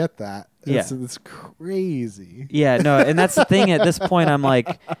yeah, to get that. It's crazy. Yeah, no, and that's the thing. At this point, I'm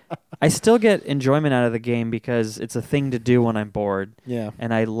like, I still get enjoyment out of the game because it's a thing to do when I'm bored. Yeah,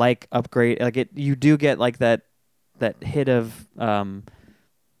 and I like upgrade. Like it, you do get like that hit of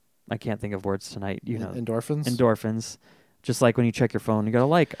I can't think of words tonight. Endorphins. Just like when you check your phone, you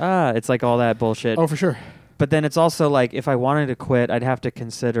go it's like all that bullshit. Oh, for sure. But then it's also like if I wanted to quit, I'd have to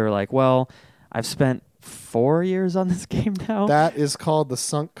consider like, well, I've spent 4 years on this game now. That is called the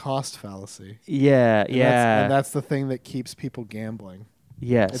sunk cost fallacy. Yeah, And that's the thing that keeps people gambling.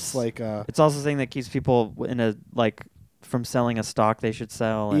 Yes. It's like it's also the thing that keeps people in a like from selling a stock they should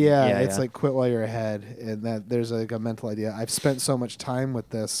sell. And it's like quit while you're ahead, and that there's like a mental idea. I've spent so much time with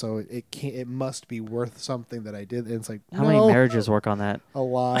this, so it must be worth something that I did. And it's like how many marriages work on that? A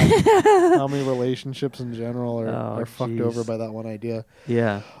lot. How many relationships in general are fucked over by that one idea?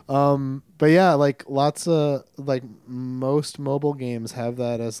 Yeah. But yeah, like lots of like most mobile games have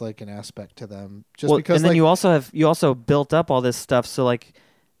that as like an aspect to them. Just because, and then you also built up all this stuff. So like,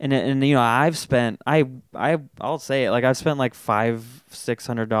 and you know, I've spent I'll say it, like I've spent like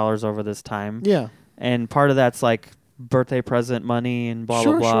 $500-600 over this time. Yeah. And part of that's like birthday present money and blah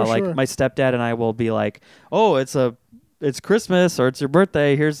blah blah. Like my stepdad and I will be like, oh, it's Christmas or it's your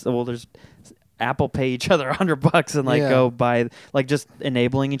birthday. There's Apple Pay each other $100 and like go buy, like just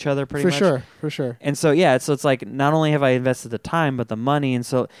enabling each other pretty much. For sure. And so it's like not only have I invested the time but the money, and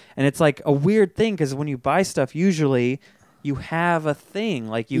it's like a weird thing because when you buy stuff, usually you have a thing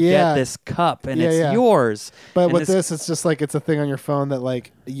like you get this cup and it's yours. But and with this, it's just like it's a thing on your phone that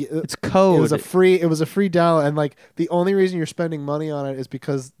like it's code. It was a free download, and like the only reason you're spending money on it is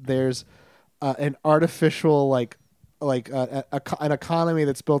because there's an artificial an economy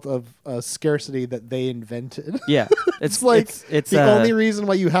that's built of scarcity that they invented. Yeah, it's like it's the only reason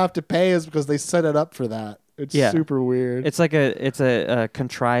why you have to pay is because they set it up for that. It's super weird. It's like a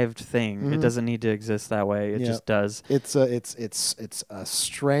contrived thing. Mm-hmm. It doesn't need to exist that way. It just does. It's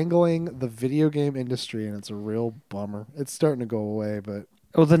strangling the video game industry, and it's a real bummer. It's starting to go away, but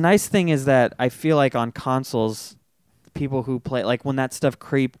the nice thing is that I feel like on consoles, people who play like when that stuff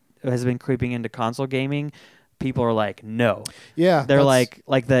has been creeping into console gaming. People are like, no. Yeah. They're like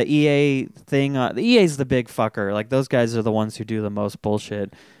the EA thing. The EA's the big fucker. Like, those guys are the ones who do the most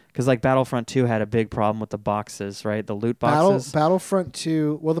bullshit. Because, like, Battlefront 2 had a big problem with the boxes, right? The loot boxes. Battlefront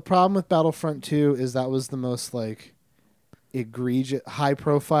 2... Well, the problem with Battlefront 2 is that was the most, like, egregious...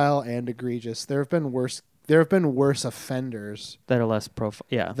 high-profile and egregious. There have been worse offenders... That are less profile...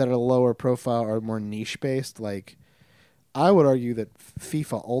 Yeah. That are lower profile or more niche-based. Like, I would argue that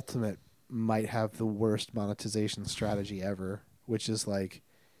FIFA Ultimate... might have the worst monetization strategy ever, which is like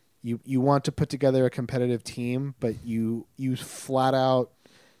you want to put together a competitive team, but you flat out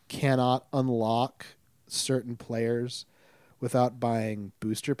cannot unlock certain players without buying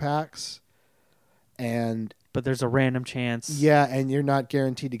booster packs. But there's a random chance. Yeah, and you're not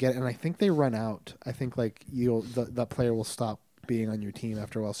guaranteed to get it. And I think they run out. I think like that player will stop being on your team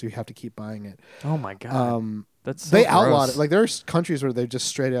after a while, so you have to keep buying it. Oh my god. They outlawed it. Like there's countries where they've just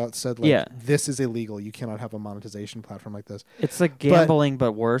straight out said like this is illegal. You cannot have a monetization platform like this. It's like gambling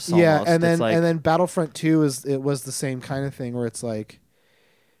but worse almost. Yeah, and then Battlefront 2 was the same kind of thing where it's like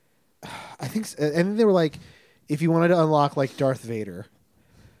I think and they were like if you wanted to unlock like Darth Vader,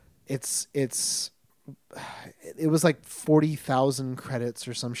 it was like 40,000 credits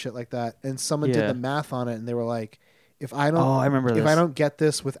or some shit like that, and someone did the math on it and they were like if I don't get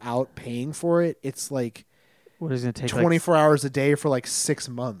this without paying for it, it's like what is it going to take 24 hours a day for like 6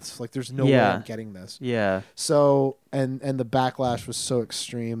 months. Like there's no way I'm getting this. Yeah. So and the backlash was so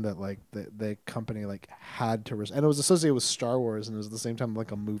extreme that like the company like had to and it was associated with Star Wars, and it was at the same time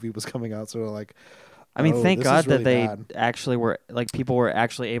like a movie was coming out, so like I mean, thank God really that they bad. actually were like people were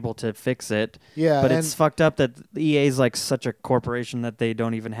actually able to fix it. Yeah, but it's fucked up that EA is like such a corporation that they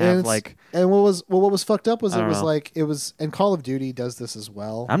don't even have like. And what was fucked up was and Call of Duty does this as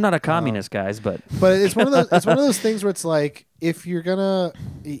well. I'm not a communist, guys, but it's one of those things where it's like if you're gonna,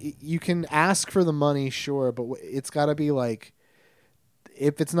 you can ask for the money, sure, but it's got to be like.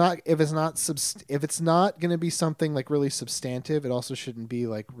 If it's not going to be something like really substantive, it also shouldn't be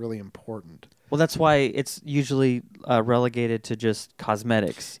like really important. Well, that's why it's usually relegated to just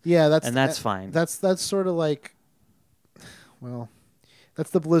cosmetics. Yeah, that's fine. That's sort of like, well,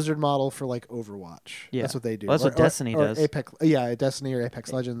 that's the Blizzard model for like Overwatch. Yeah, that's what they do. Well, that's what Destiny does. Apex, Destiny or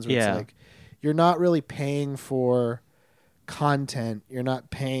Apex Legends. Where it's like you're not really paying for content. You're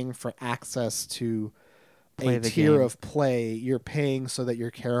not paying for access to a tier of play. You're paying so that your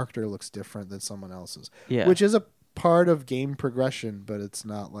character looks different than someone else's. Yeah, which is a part of game progression, but it's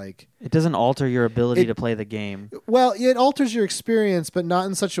not like it doesn't alter your ability to play the game. Well, it alters your experience, but not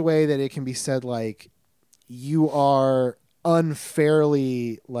in such a way that it can be said like you are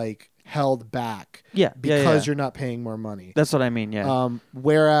unfairly like held back. Because you're not paying more money. That's what I mean. Yeah.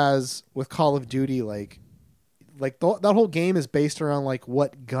 Whereas with Call of Duty, like that whole game is based around like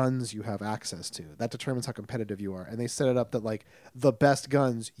what guns you have access to. That determines how competitive you are. And they set it up that like the best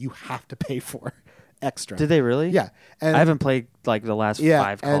guns you have to pay for. extra. Did they really? Yeah. And I haven't played like the last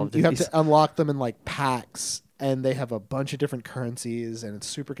 5 Call of Duties. You have to unlock them in like packs, and they have a bunch of different currencies, and it's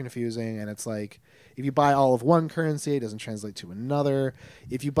super confusing. And it's like, if you buy all of one currency, it doesn't translate to another.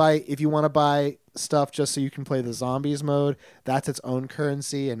 If you want to buy stuff just so you can play the zombies mode, that's its own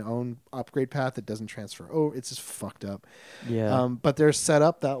currency and own upgrade path that doesn't transfer. Oh, it's just fucked up. Yeah. But they're set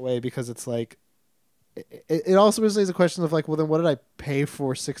up that way because it's like, it also raises a question of like, well, then what did I pay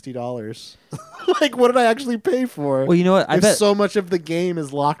for $60? Like, what did I actually pay for? Well, you know what? I bet so much of the game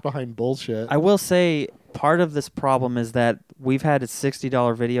is locked behind bullshit. I will say part of this problem is that we've had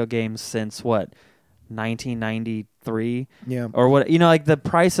 $60 video games since what? 1993. Yeah. Or what, like the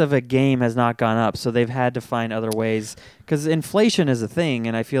price of a game has not gone up, so they've had to find other ways because inflation is a thing,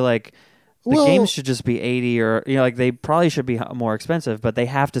 and I feel like the games should just be 80 or like they probably should be more expensive, but they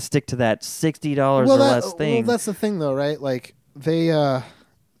have to stick to that $60 or less thing. Well, that's the thing though, right? Like they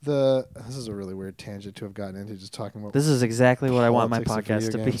this is a really weird tangent to have gotten into, just talking about this is exactly what I want my politics of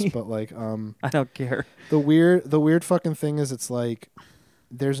podcast to video games, be. But like I don't care. The weird fucking thing is it's like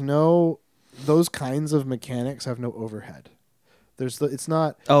there's no, those kinds of mechanics have no overhead. It's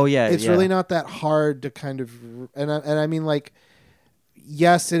not. Oh yeah, it's really not that hard to kind of, and I mean like,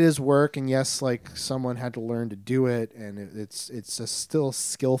 yes, it is work, and yes, like someone had to learn to do it, and it's still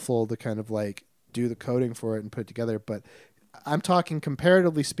skillful to kind of like do the coding for it and put it together. But I'm talking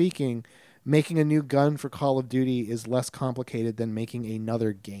comparatively speaking, making a new gun for Call of Duty is less complicated than making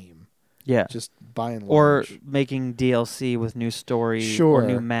another game. Yeah. Just by and large. Or making DLC with new story or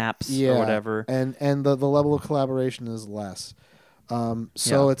new maps or whatever. And the level of collaboration is less.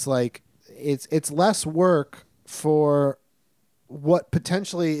 It's like it's less work for what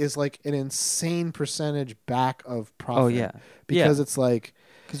potentially is like an insane percentage back of profit. Oh yeah. Because it's like,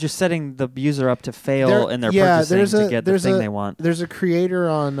 because you're setting the user up to fail in their purchasing to get the thing they want. There's a creator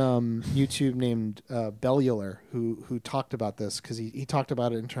on YouTube named Bellular who talked about this, because he talked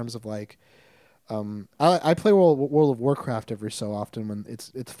about it in terms of like, I play World of Warcraft every so often when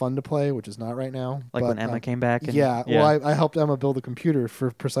it's fun to play, which is not right now. Like when Emma came back. Well, I helped Emma build a computer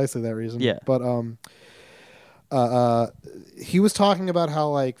for precisely that reason. Yeah. But he was talking about how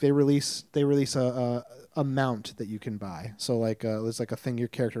like they release a mount that you can buy. So like there's like a thing your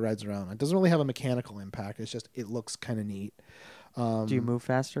character rides around. It doesn't really have a mechanical impact. It's just it looks kind of neat. Do you move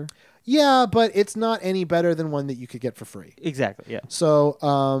faster? Yeah, but it's not any better than one that you could get for free. Exactly. Yeah. So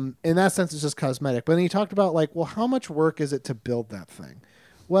in that sense, it's just cosmetic. But then he talked about like, well, how much work is it to build that thing?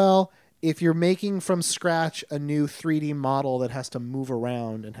 Well, if you're making from scratch a new 3D model that has to move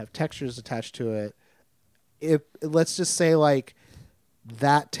around and have textures attached to it, let's just say like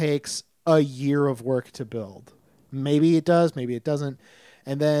that takes a year of work to build. Maybe it does, maybe it doesn't.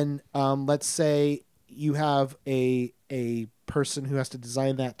 And then let's say you have a person who has to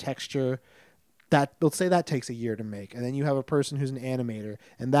design that texture. Let's say that takes a year to make. And then you have a person who's an animator,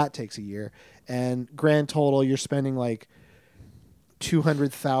 and that takes a year. And grand total, you're spending like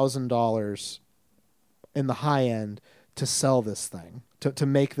 $200,000 in the high end to sell this thing, to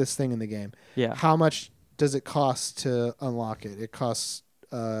make this thing in the game. Yeah. How much does it cost to unlock it? It costs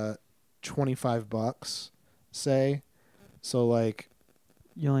 $25, say. So like,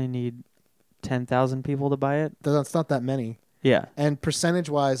 you only need 10,000 people to buy it. That's not that many. Yeah. And percentage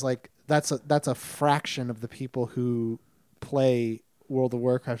wise, like that's a fraction of the people who play World of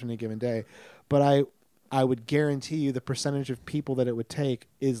Warcraft in a given day. But I would guarantee you the percentage of people that it would take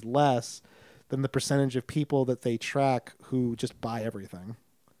is less than the percentage of people that they track who just buy everything.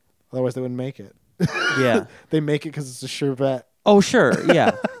 Otherwise, they wouldn't make it. Yeah. They make it because it's a sure bet. Oh, sure.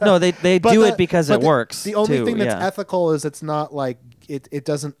 Yeah. No, they do it because it works. The only thing that's ethical is it's not like it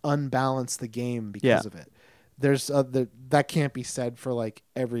doesn't unbalance the game because of it. There's that can't be said for like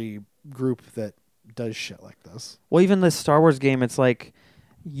every group that does shit like this. Well, even the Star Wars game, it's like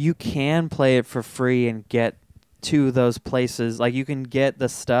you can play it for free and get to those places. Like you can get the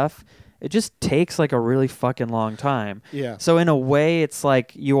stuff. It just takes like a really fucking long time. Yeah. So in a way, it's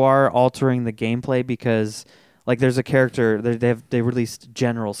like you are altering the gameplay because like there's a character they released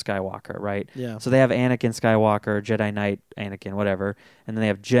General Skywalker, right? Yeah. So they have Anakin Skywalker, Jedi Knight Anakin, whatever, and then they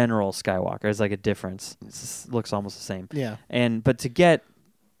have General Skywalker. It's like a difference. It looks almost the same. Yeah. But to get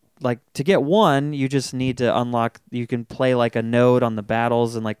one, you just need to unlock. You can play like a node on the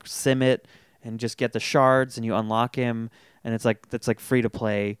battles and like sim it and just get the shards and you unlock him. And it's like free to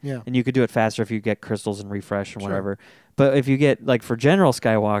play. Yeah. And you could do it faster if you get crystals and refresh and whatever. But if you get like for General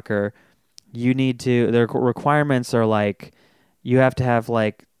Skywalker, you need to, their requirements are like you have to have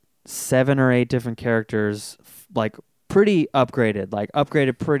like 7 or 8 different characters like pretty upgraded, like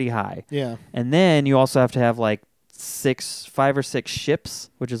upgraded pretty high. Yeah. And then you also have to have like 5 or 6 ships,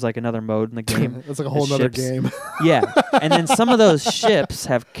 which is like another mode in the game. It's like a whole nother game. Yeah. And then some of those ships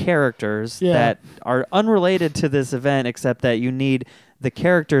have characters that are unrelated to this event, except that you need the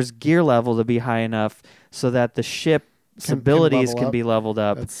character's gear level to be high enough so that the ship's abilities can be leveled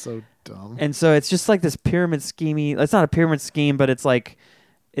up. That's so dumb. And so it's just like this pyramid schemey. It's not a pyramid scheme, but it's like,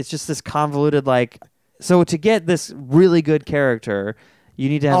 it's just this convoluted, like, so to get this really good character, you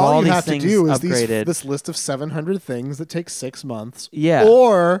need to have all these things upgraded. This list of 700 things that take 6 months. Yeah.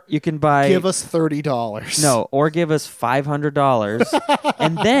 Or you can buy. Give us $30. No, or give us $500.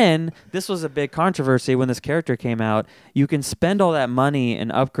 And then this was a big controversy when this character came out. You can spend all that money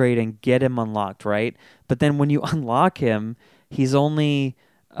and upgrade and get him unlocked, right? But then when you unlock him, he's only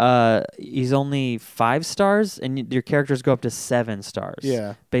 5 stars, and your characters go up to 7 stars.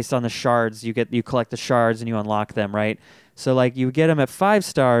 Yeah. Based on the shards, you collect the shards and you unlock them, right? So like you get him at 5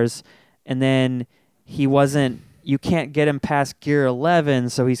 stars, and then you can't get him past gear 11,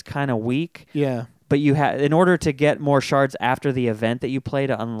 so he's kind of weak. Yeah. But in order to get more shards after the event that you play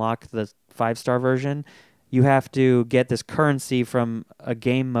to unlock the 5-star version, you have to get this currency from a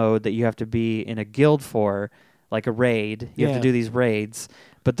game mode that you have to be in a guild for, like a raid. You have to do these raids,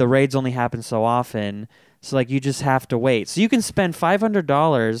 but the raids only happen so often. So like you just have to wait. So you can spend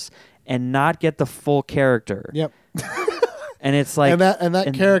 $500 and not get the full character. Yep. And it's like and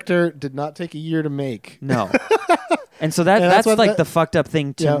that character did not take a year to make. No. And so that's like the fucked up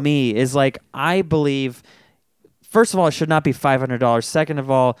thing to me is like, I believe, first of all, it should not be $500. Second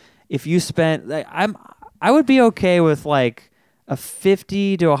of all, if you spent, like, I would be okay with like a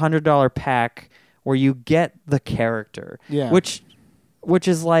 $50 to $100 pack where you get the character. Yeah. Which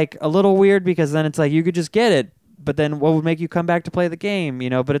is like a little weird because then it's like you could just get it, but then what would make you come back to play the game, you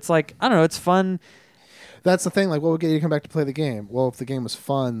know? But it's like, I don't know, it's fun. That's the thing. Like, what would get you to come back to play the game? Well, if the game was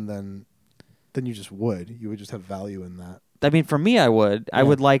fun, then you just would. You would just have value in that. I mean, for me, I would. Yeah. I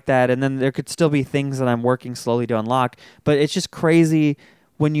would like that, and then there could still be things that I'm working slowly to unlock. But it's just crazy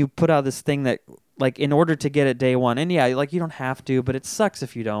when you put out this thing that, like, in order to get it day one, and yeah, like, you don't have to, but it sucks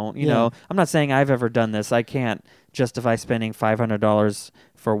if you don't. You know, I'm not saying I've ever done this. I can't justify spending $500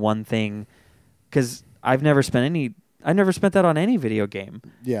 for one thing because I've never spent that on any video game.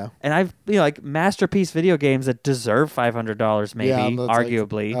 Yeah. And I've, like masterpiece video games that deserve $500 maybe,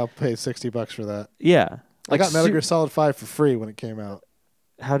 arguably. Like, I'll pay $60 for that. Yeah. I got Metal Gear Solid 5 for free when it came out.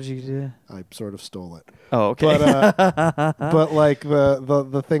 How did you do that? I sort of stole it. Oh, okay. But like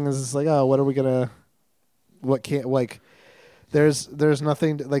the thing is, it's like, oh, what are we gonna? What can't like? There's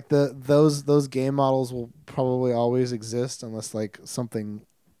nothing like those game models will probably always exist unless like something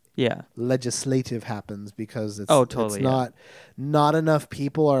legislative happens because it's not enough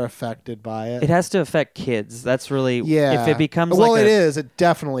people are affected by it. It has to affect kids. That's really if it becomes it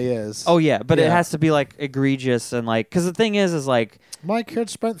definitely is. Oh yeah, but it has to be like egregious and like because the thing is like my kid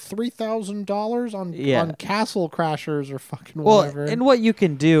spent $3,000 on Castle Crashers or fucking whatever. And what you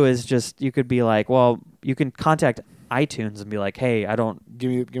can do is just you could be like, well, you can contact iTunes and be like, hey, I don't give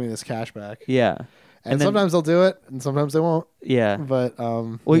me this cash back. Yeah. And then, sometimes they'll do it, and sometimes they won't. Yeah, but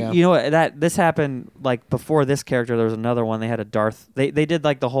you know what? This happened like before this character. There was another one. They had a Darth. They did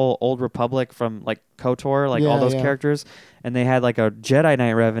like the whole Old Republic from like KOTOR, like all those characters, and they had like a Jedi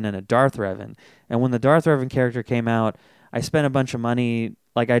Knight Revan and a Darth Revan. And when the Darth Revan character came out, I spent a bunch of money.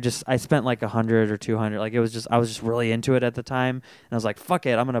 Like I spent like 100 or 200. Like I was just really into it at the time, and I was like, fuck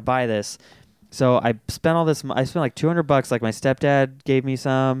it, I'm gonna buy this. So I spent all this. I spent like $200. Like my stepdad gave me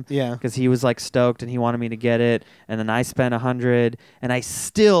some, because he was like stoked and he wanted me to get it. And then I spent 100, and I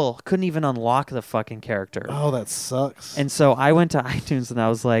still couldn't even unlock the fucking character. Oh, that sucks. And so I went to iTunes and I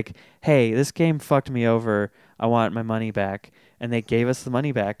was like, "Hey, this game fucked me over. I want my money back." And they gave us the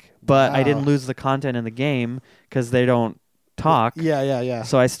money back, but I didn't lose the content in the game because they don't talk. Yeah.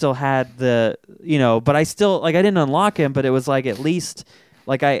 So I still had the, but I still like I didn't unlock him, but it was like at least.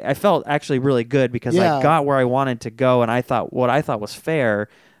 Like I felt actually really good because I got where I wanted to go, and I thought what I thought was fair,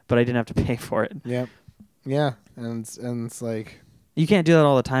 but I didn't have to pay for it. Yep. Yeah, and it's like you can't do that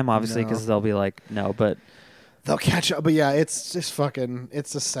all the time, obviously, because they'll be like, no, but they'll catch up. But yeah, it's just fucking.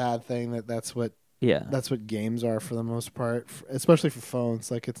 It's a sad thing that's what games are for the most part, especially for phones.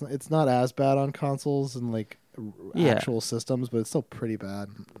 Like it's not as bad on consoles and like actual systems, but it's still pretty bad.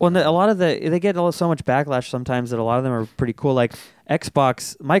 Well, a lot of they get so much backlash sometimes that a lot of them are pretty cool. Like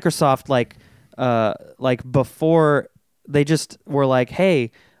Xbox, Microsoft, like before they just were like,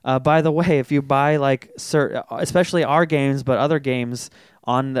 hey, by the way, if you buy like especially our games, but other games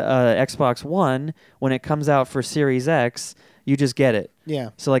on the Xbox One, when it comes out for Series X, you just get it. Yeah.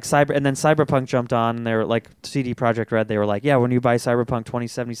 So like Cyberpunk jumped on, and they were like CD Projekt Red. They were like, yeah, when you buy Cyberpunk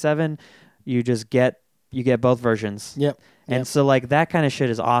 2077, you just get you get both versions. Yep. And so like that kind of shit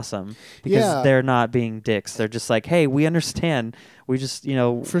is awesome because they're not being dicks. They're just like, hey, we understand. We just,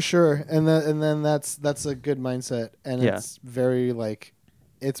 for sure. And then that's a good mindset. And it's very like,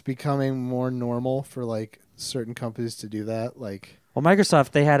 it's becoming more normal for like certain companies to do that. Like, well,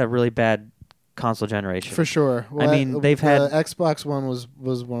 Microsoft, they had a really bad console generation. For sure. Well, I mean, they've had the Xbox One was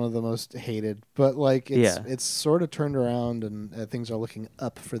one of the most hated, but like it's sort of turned around and things are looking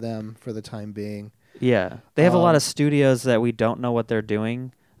up for them for the time being. Yeah, they have a lot of studios that we don't know what they're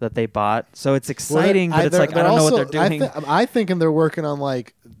doing that they bought, so it's exciting, but it's like I don't know what they're doing. I think they're working on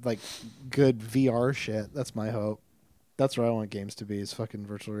like good VR shit. That's my hope. That's where I want games to be, is fucking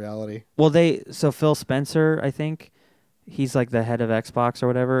virtual reality. Well, so Phil Spencer, I think he's like the head of Xbox or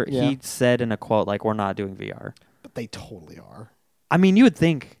whatever. Yeah. He said in a quote like, "We're not doing VR," but they totally are. I mean, you would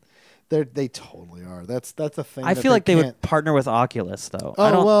think. They totally are. That's a thing. I feel like they would partner with Oculus though.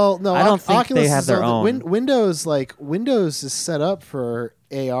 Oh no, I don't think Oculus they have their own. Windows is set up for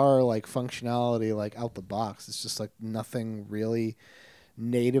AR like functionality like out the box. It's just like nothing really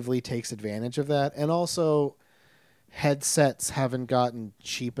natively takes advantage of that, and also headsets haven't gotten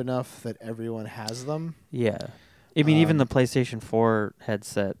cheap enough that everyone has them. Yeah. I mean, even the PlayStation 4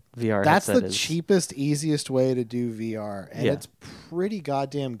 headset, VR that's headset the cheapest, easiest way to do VR, and it's pretty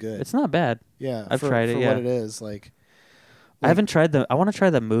goddamn good. It's not bad. Yeah, I've tried it. For what it is, like I haven't tried I want to try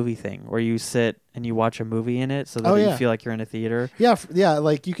the movie thing where you sit and you watch a movie in it, so that you feel like you're in a theater. Yeah,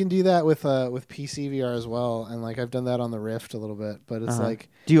 like you can do that with PC VR as well, and like I've done that on the Rift a little bit, but it's like.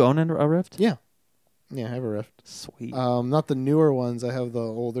 Do you own a Rift? Yeah. Yeah, I have a Rift. Sweet. Not the newer ones. I have the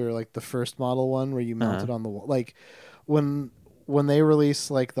older, like the first model one where you mount it on the wall. Like when they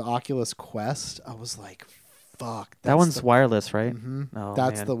released like the Oculus Quest, I was like, "Fuck." That one's wireless, right? Mm-hmm. Oh,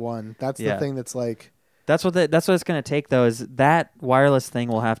 that's the one. That's the thing that's like. That's what it's going to take though. Is that wireless thing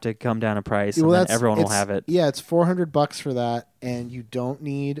will have to come down in price, and then everyone will have it. Yeah, it's $400 for that, and you don't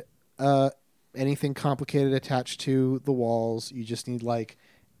need anything complicated attached to the walls. You just need like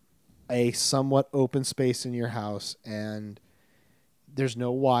a somewhat open space in your house, and there's no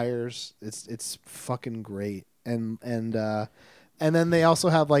wires. It's fucking great. And then they also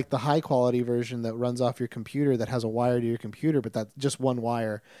have like the high quality version that runs off your computer that has a wire to your computer, but that's just one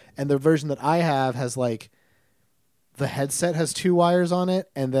wire. And the version that I have has like the headset has 2 wires on it,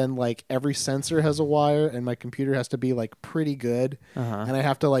 and then like every sensor has a wire, and my computer has to be like pretty good, and I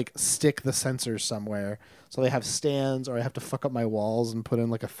have to like stick the sensors somewhere. So they have stands, or I have to fuck up my walls and put in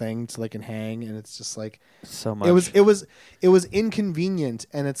like a thing so they can hang, and it's just like so much. It was inconvenient,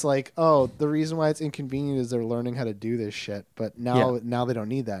 and it's like, oh, the reason why it's inconvenient is they're learning how to do this shit, but now they don't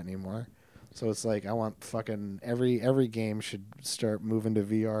need that anymore. So it's like I want fucking every game should start moving to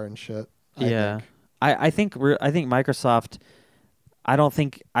VR and shit. I think Microsoft. I don't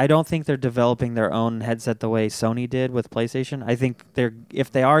think they're developing their own headset the way Sony did with PlayStation. I think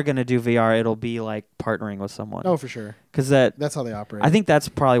if they are going to do VR, it'll be like partnering with someone. Oh, for sure. Because that's how they operate. I think that's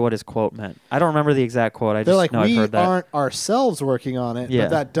probably what his quote meant. I don't remember the exact quote. I just know I've heard that. We aren't ourselves working on it,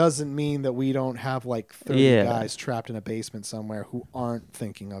 but that doesn't mean that we don't have like 30 guys trapped in a basement somewhere who aren't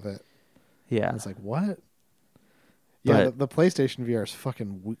thinking of it. Yeah. And it's like, what? Yeah, the PlayStation VR is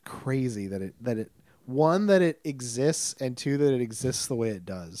fucking crazy that it one, that it exists, and 2, that it exists the way it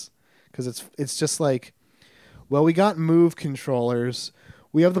does. Because it's just like, well, we got Move controllers,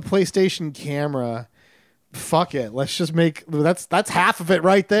 we have the PlayStation camera. Fuck it, let's just make that's half of it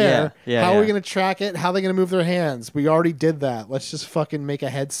right there. How are we gonna track it? How are they gonna move their hands? We already did that. Let's just fucking make a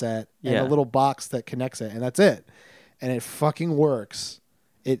headset and a little box that connects it, and that's it. And it fucking works.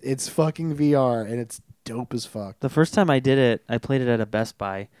 It's fucking VR, and it's dope as fuck. The first time I did it, I played it at a Best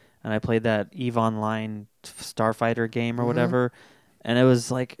Buy. And I played that EVE Online Starfighter game or whatever. And it was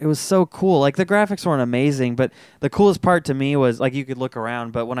so cool. Like the graphics weren't amazing, but the coolest part to me was like you could look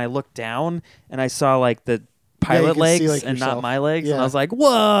around, but when I looked down and I saw like the pilot legs see, like, and yourself. Not my legs, and I was like,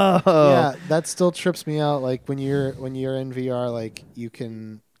 whoa. Yeah, that still trips me out. Like when you're in VR, like you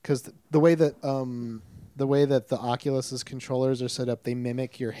can, because the way that the Oculus's controllers are set up, they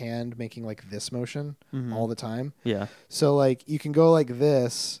mimic your hand making like this motion all the time. Yeah. So like you can go like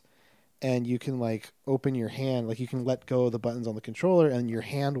this, and you can like open your hand, like you can let go of the buttons on the controller, and your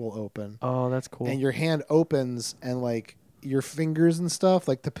hand will open. Oh, that's cool. And your hand opens, and like your fingers and stuff,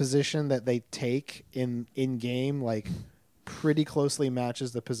 like the position that they take in game, like pretty closely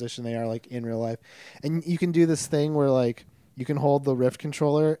matches the position they are like in real life. And you can do this thing where like you can hold the Rift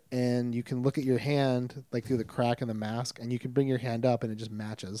controller and you can look at your hand like through the crack in the mask, and you can bring your hand up and it just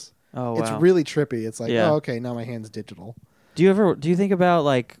matches. Oh, wow. It's really trippy. It's like, oh, okay, now my hand's digital. Do you think about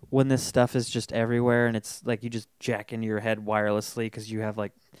like when this stuff is just everywhere and it's like you just jack into your head wirelessly because you have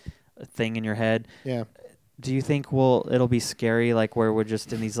like a thing in your head? Yeah. do you think it'll be scary, like where we're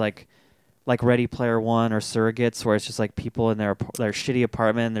just in these like Ready Player One or Surrogates, where it's just like people in their shitty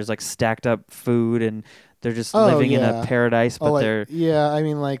apartment and there's like stacked up food and they're just living in a paradise, but they're I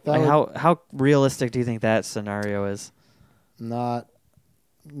mean like that. Like how realistic do you think that scenario is? Not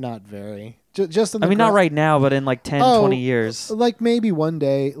very. Just in the not right now, but in like 10, 20 years. Like maybe one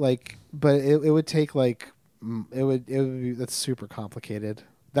day, like, but it would take like it would be, that's super complicated.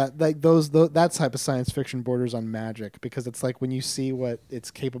 That like that type of science fiction borders on magic, because it's like when you see what it's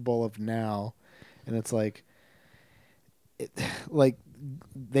capable of now, and it's like the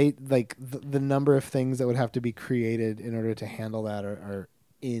number of things that would have to be created in order to handle that are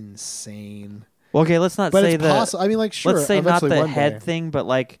insane. Well, okay, let's not say that. I mean, like, sure. Let's say not the head thing, but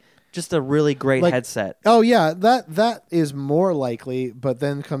like just a really great headset. Oh yeah, that is more likely. But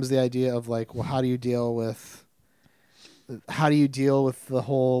then comes the idea of like, well, how do you deal with the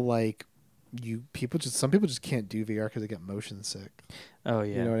whole like some people just can't do VR because they get motion sick. Oh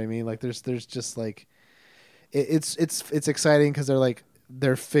yeah, you know what I mean? Like there's just like it's exciting because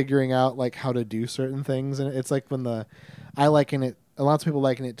they're figuring out like how to do certain things, and it's like when I liken it. Lots of people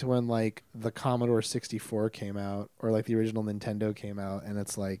liken it to when like the Commodore 64 came out, or like the original Nintendo came out, and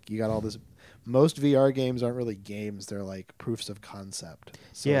it's like you got all this. Most VR games aren't really games; they're like proofs of concept.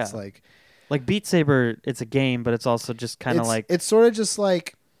 So it's like Beat Saber. It's a game, but it's also just kind of like it's sort of just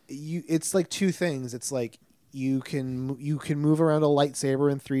like it's like two things. It's like you can move around a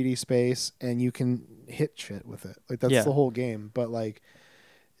lightsaber in 3D space, and you can hit shit with it. Like that's the whole game. But like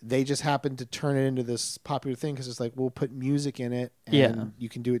they just happened to turn it into this popular thing because it's like we'll put music in it and you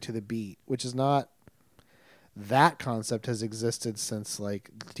can do it to the beat, which is not. That concept has existed since like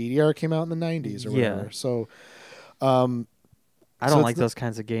DDR came out in the 90s or whatever. So I don't like those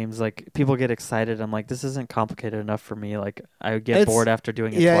kinds of games. Like people get excited. I'm like, this isn't complicated enough for me. Like I would get bored after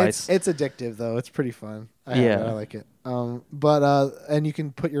doing it twice. It's addictive though. It's pretty fun. I like it. But and you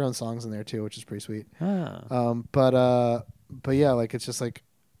can put your own songs in there too, which is pretty sweet. But yeah, like it's just like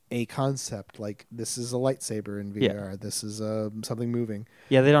a concept. Like this is a lightsaber in VR. Yeah. This is something moving.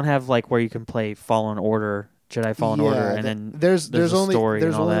 Yeah, they don't have like where you can play Jedi Fallen Order, and then there's only story.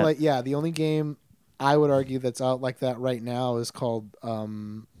 There's and all only that. like the only game I would argue that's out like that right now is called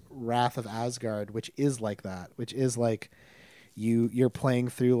Wrath of Asgard, which is like that. Which is like you're playing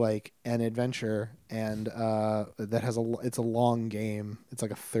through like an adventure, and it's a long game. It's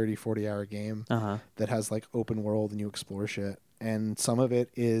like a 30-40 hour game that has like open world and you explore shit. And some of it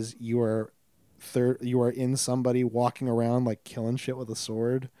is you are in somebody walking around like killing shit with a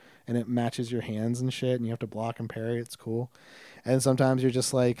sword, and it matches your hands and shit, and you have to block and parry. It's cool. And sometimes you're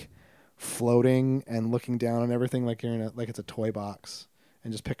just like floating and looking down on everything like you're in it's a toy box,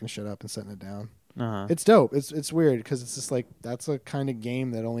 and just picking shit up and setting it down. It's dope. It's weird because it's just like that's a kind of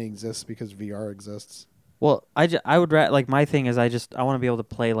game that only exists because VR exists. Well, I would like my thing is I want to be able to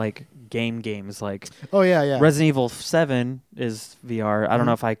play like games like Resident Evil 7 is VR. I don't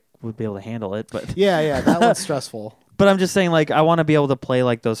know if I would be able to handle it, but that one's stressful. But I'm just saying like I want to be able to play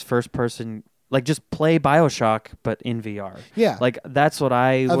like those first person, like just play BioShock but in VR. Yeah, like that's what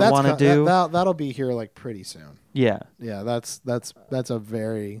I would want to do. That'll be here like pretty soon. Yeah, that's not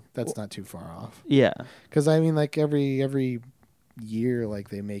too far off. Yeah, because I mean like every year like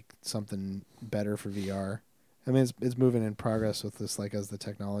they make something better for VR. I mean it's moving in progress with this like as the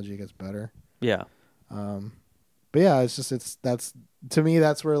technology gets better. Yeah. But yeah, that's to me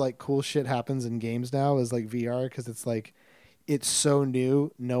that's where like cool shit happens in games now is like VR, because it's like it's so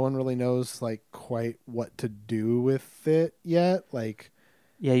new, no one really knows like quite what to do with it yet. Like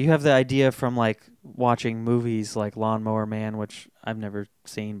yeah, you have the idea from like watching movies like Lawnmower Man, which I've never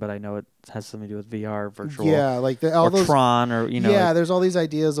seen, but I know it has something to do with VR, virtual. Yeah, like all those, Tron, or Yeah, there's all these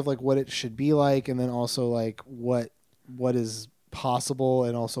ideas of like what it should be like, and then also like what is possible,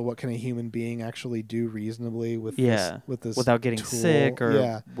 and also what can a human being actually do reasonably with this without getting tool. Sick,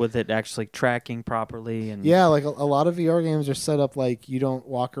 or with it actually tracking properly. And like a lot of VR games are set up like you don't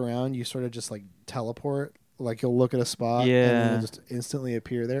walk around, you sort of just like teleport. Like you'll look at a spot and you'll just instantly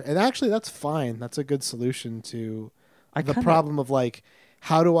appear there. And actually that's fine. That's a good solution to the problem of like,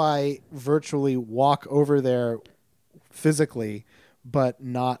 how do I virtually walk over there physically but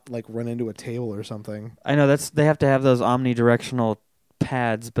not like run into a table or something? I know they have to have those omnidirectional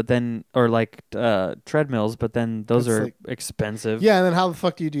pads, but then, or like treadmills, but then those are like expensive. Yeah, and then how the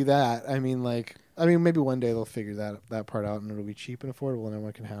fuck do you do that? I mean maybe one day they'll figure that part out and it'll be cheap and affordable and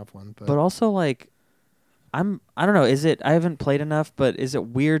everyone can have one. But also like I don't know, I haven't played enough, but is it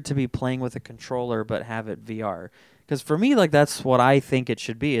weird to be playing with a controller but have it VR? Because for me, like that's what I think it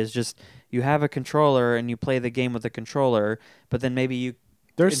should be, is just you have a controller and you play the game with the controller, but then maybe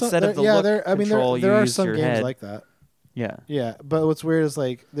instead of the look control, there are use some your games head. like that. Yeah. Yeah, but what's weird is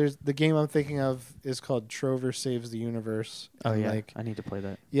like there's the game I'm thinking of is called Trover Saves the Universe. Oh and yeah, like I need to play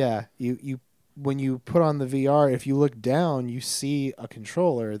that. yeah, you when you put on the VR, if you look down, you see a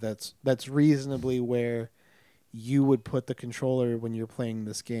controller that's reasonably where you would put the controller when you're playing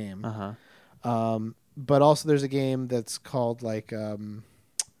this game. But also there's a game that's called like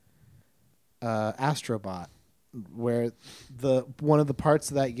Astrobot, where the one of the parts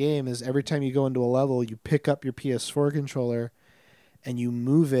of that game is every time you go into a level, you pick up your PS4 controller and you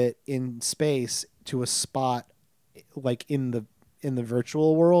move it in space to a spot like in the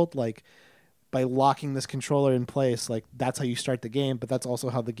virtual world, like by locking this controller in place. Like that's how you start the game, but that's also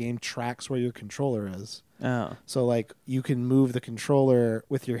how the game tracks where your controller is. Oh. So like you can move the controller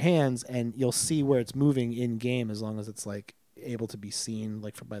with your hands and you'll see where it's moving in game as long as it's like able to be seen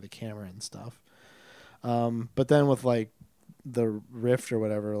like by the camera and stuff. But then with like the Rift or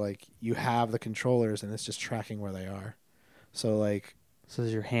whatever, like you have the controllers and it's just tracking where they are. So like, so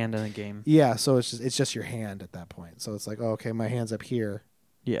is your hand in the game? Yeah. So it's just your hand at that point. So it's like, oh, okay, my hand's up here.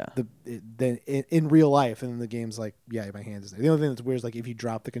 Yeah. Then in real life, and then the game's like, yeah, my hand is there. The only thing that's weird is like if you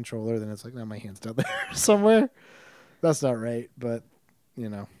drop the controller, then it's like, no, my hand's down there somewhere. That's not right, but you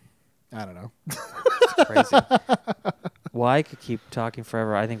know, I don't know. It's crazy. Well, I could keep talking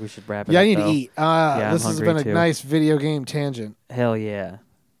forever. I think we should wrap it up. Yeah, I need though. to eat. This has been a nice video game tangent. Hell yeah.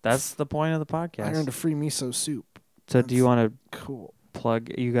 That's the point of the podcast. I earned a free miso soup. So do you want to cool plug?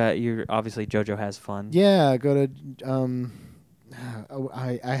 You're obviously JoJo Has Fun. Yeah, go to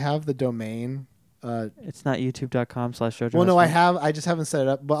I have the domain. It's not youtube.com/JoJo. Well, no, I just haven't set it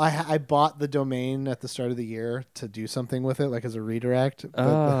up. But I bought the domain at the start of the year to do something with it, like as a redirect.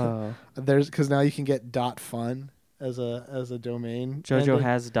 Oh. Because now you can get .fun as a domain. JoJo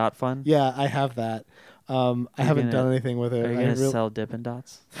has .fun. Yeah, I have that. I haven't done anything with it. Are you gonna sell Dippin'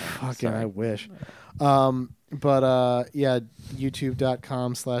 Dots? Fucking, I wish. But yeah,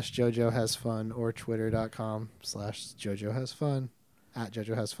 youtube.com/JoJo Has Fun or twitter.com/JoJo Has Fun at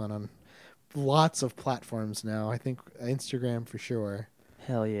JoJo Has Fun on lots of platforms now. I think Instagram for sure.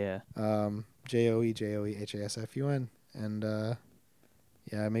 Hell yeah. JoeHasfun. And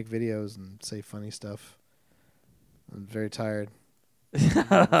yeah, I make videos and say funny stuff. I'm very tired.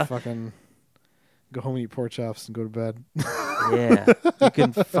 Fucking go home and eat pork chops and go to bed. Yeah. You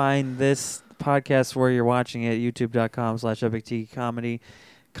can find this podcast where you're watching it, youtube.com/EpicTikiComedy.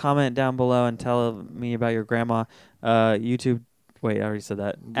 Comment down below and tell me about your grandma. YouTube. Wait, I already said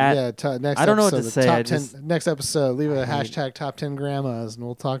that. Next I don't know what episode, to say. Next episode, leave a hashtag top 10 grandmas and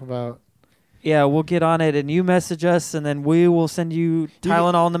we'll talk about. Yeah, we'll get on it, and you message us, and then we will send you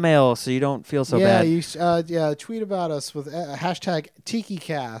Tylenol in the mail, so you don't feel so bad. Tweet about us with hashtag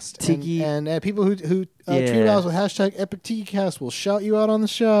TikiCast. Tiki, and people who tweet about us with hashtag EpicTikiCast will shout you out on the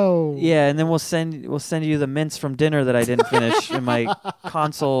show. Yeah, and then we'll send you the mints from dinner that I didn't finish in my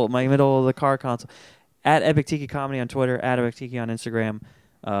console, my middle of the car console. At Epic Tiki Comedy on Twitter, at Epic Tiki on Instagram.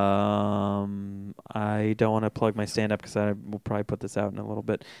 I don't want to plug my stand-up because I will probably put this out in a little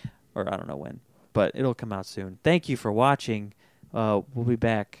bit. Or I don't know when, but it'll come out soon. Thank you for watching. We'll be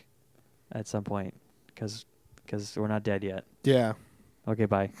back at some point because we're not dead yet. Yeah. Okay,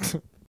 bye.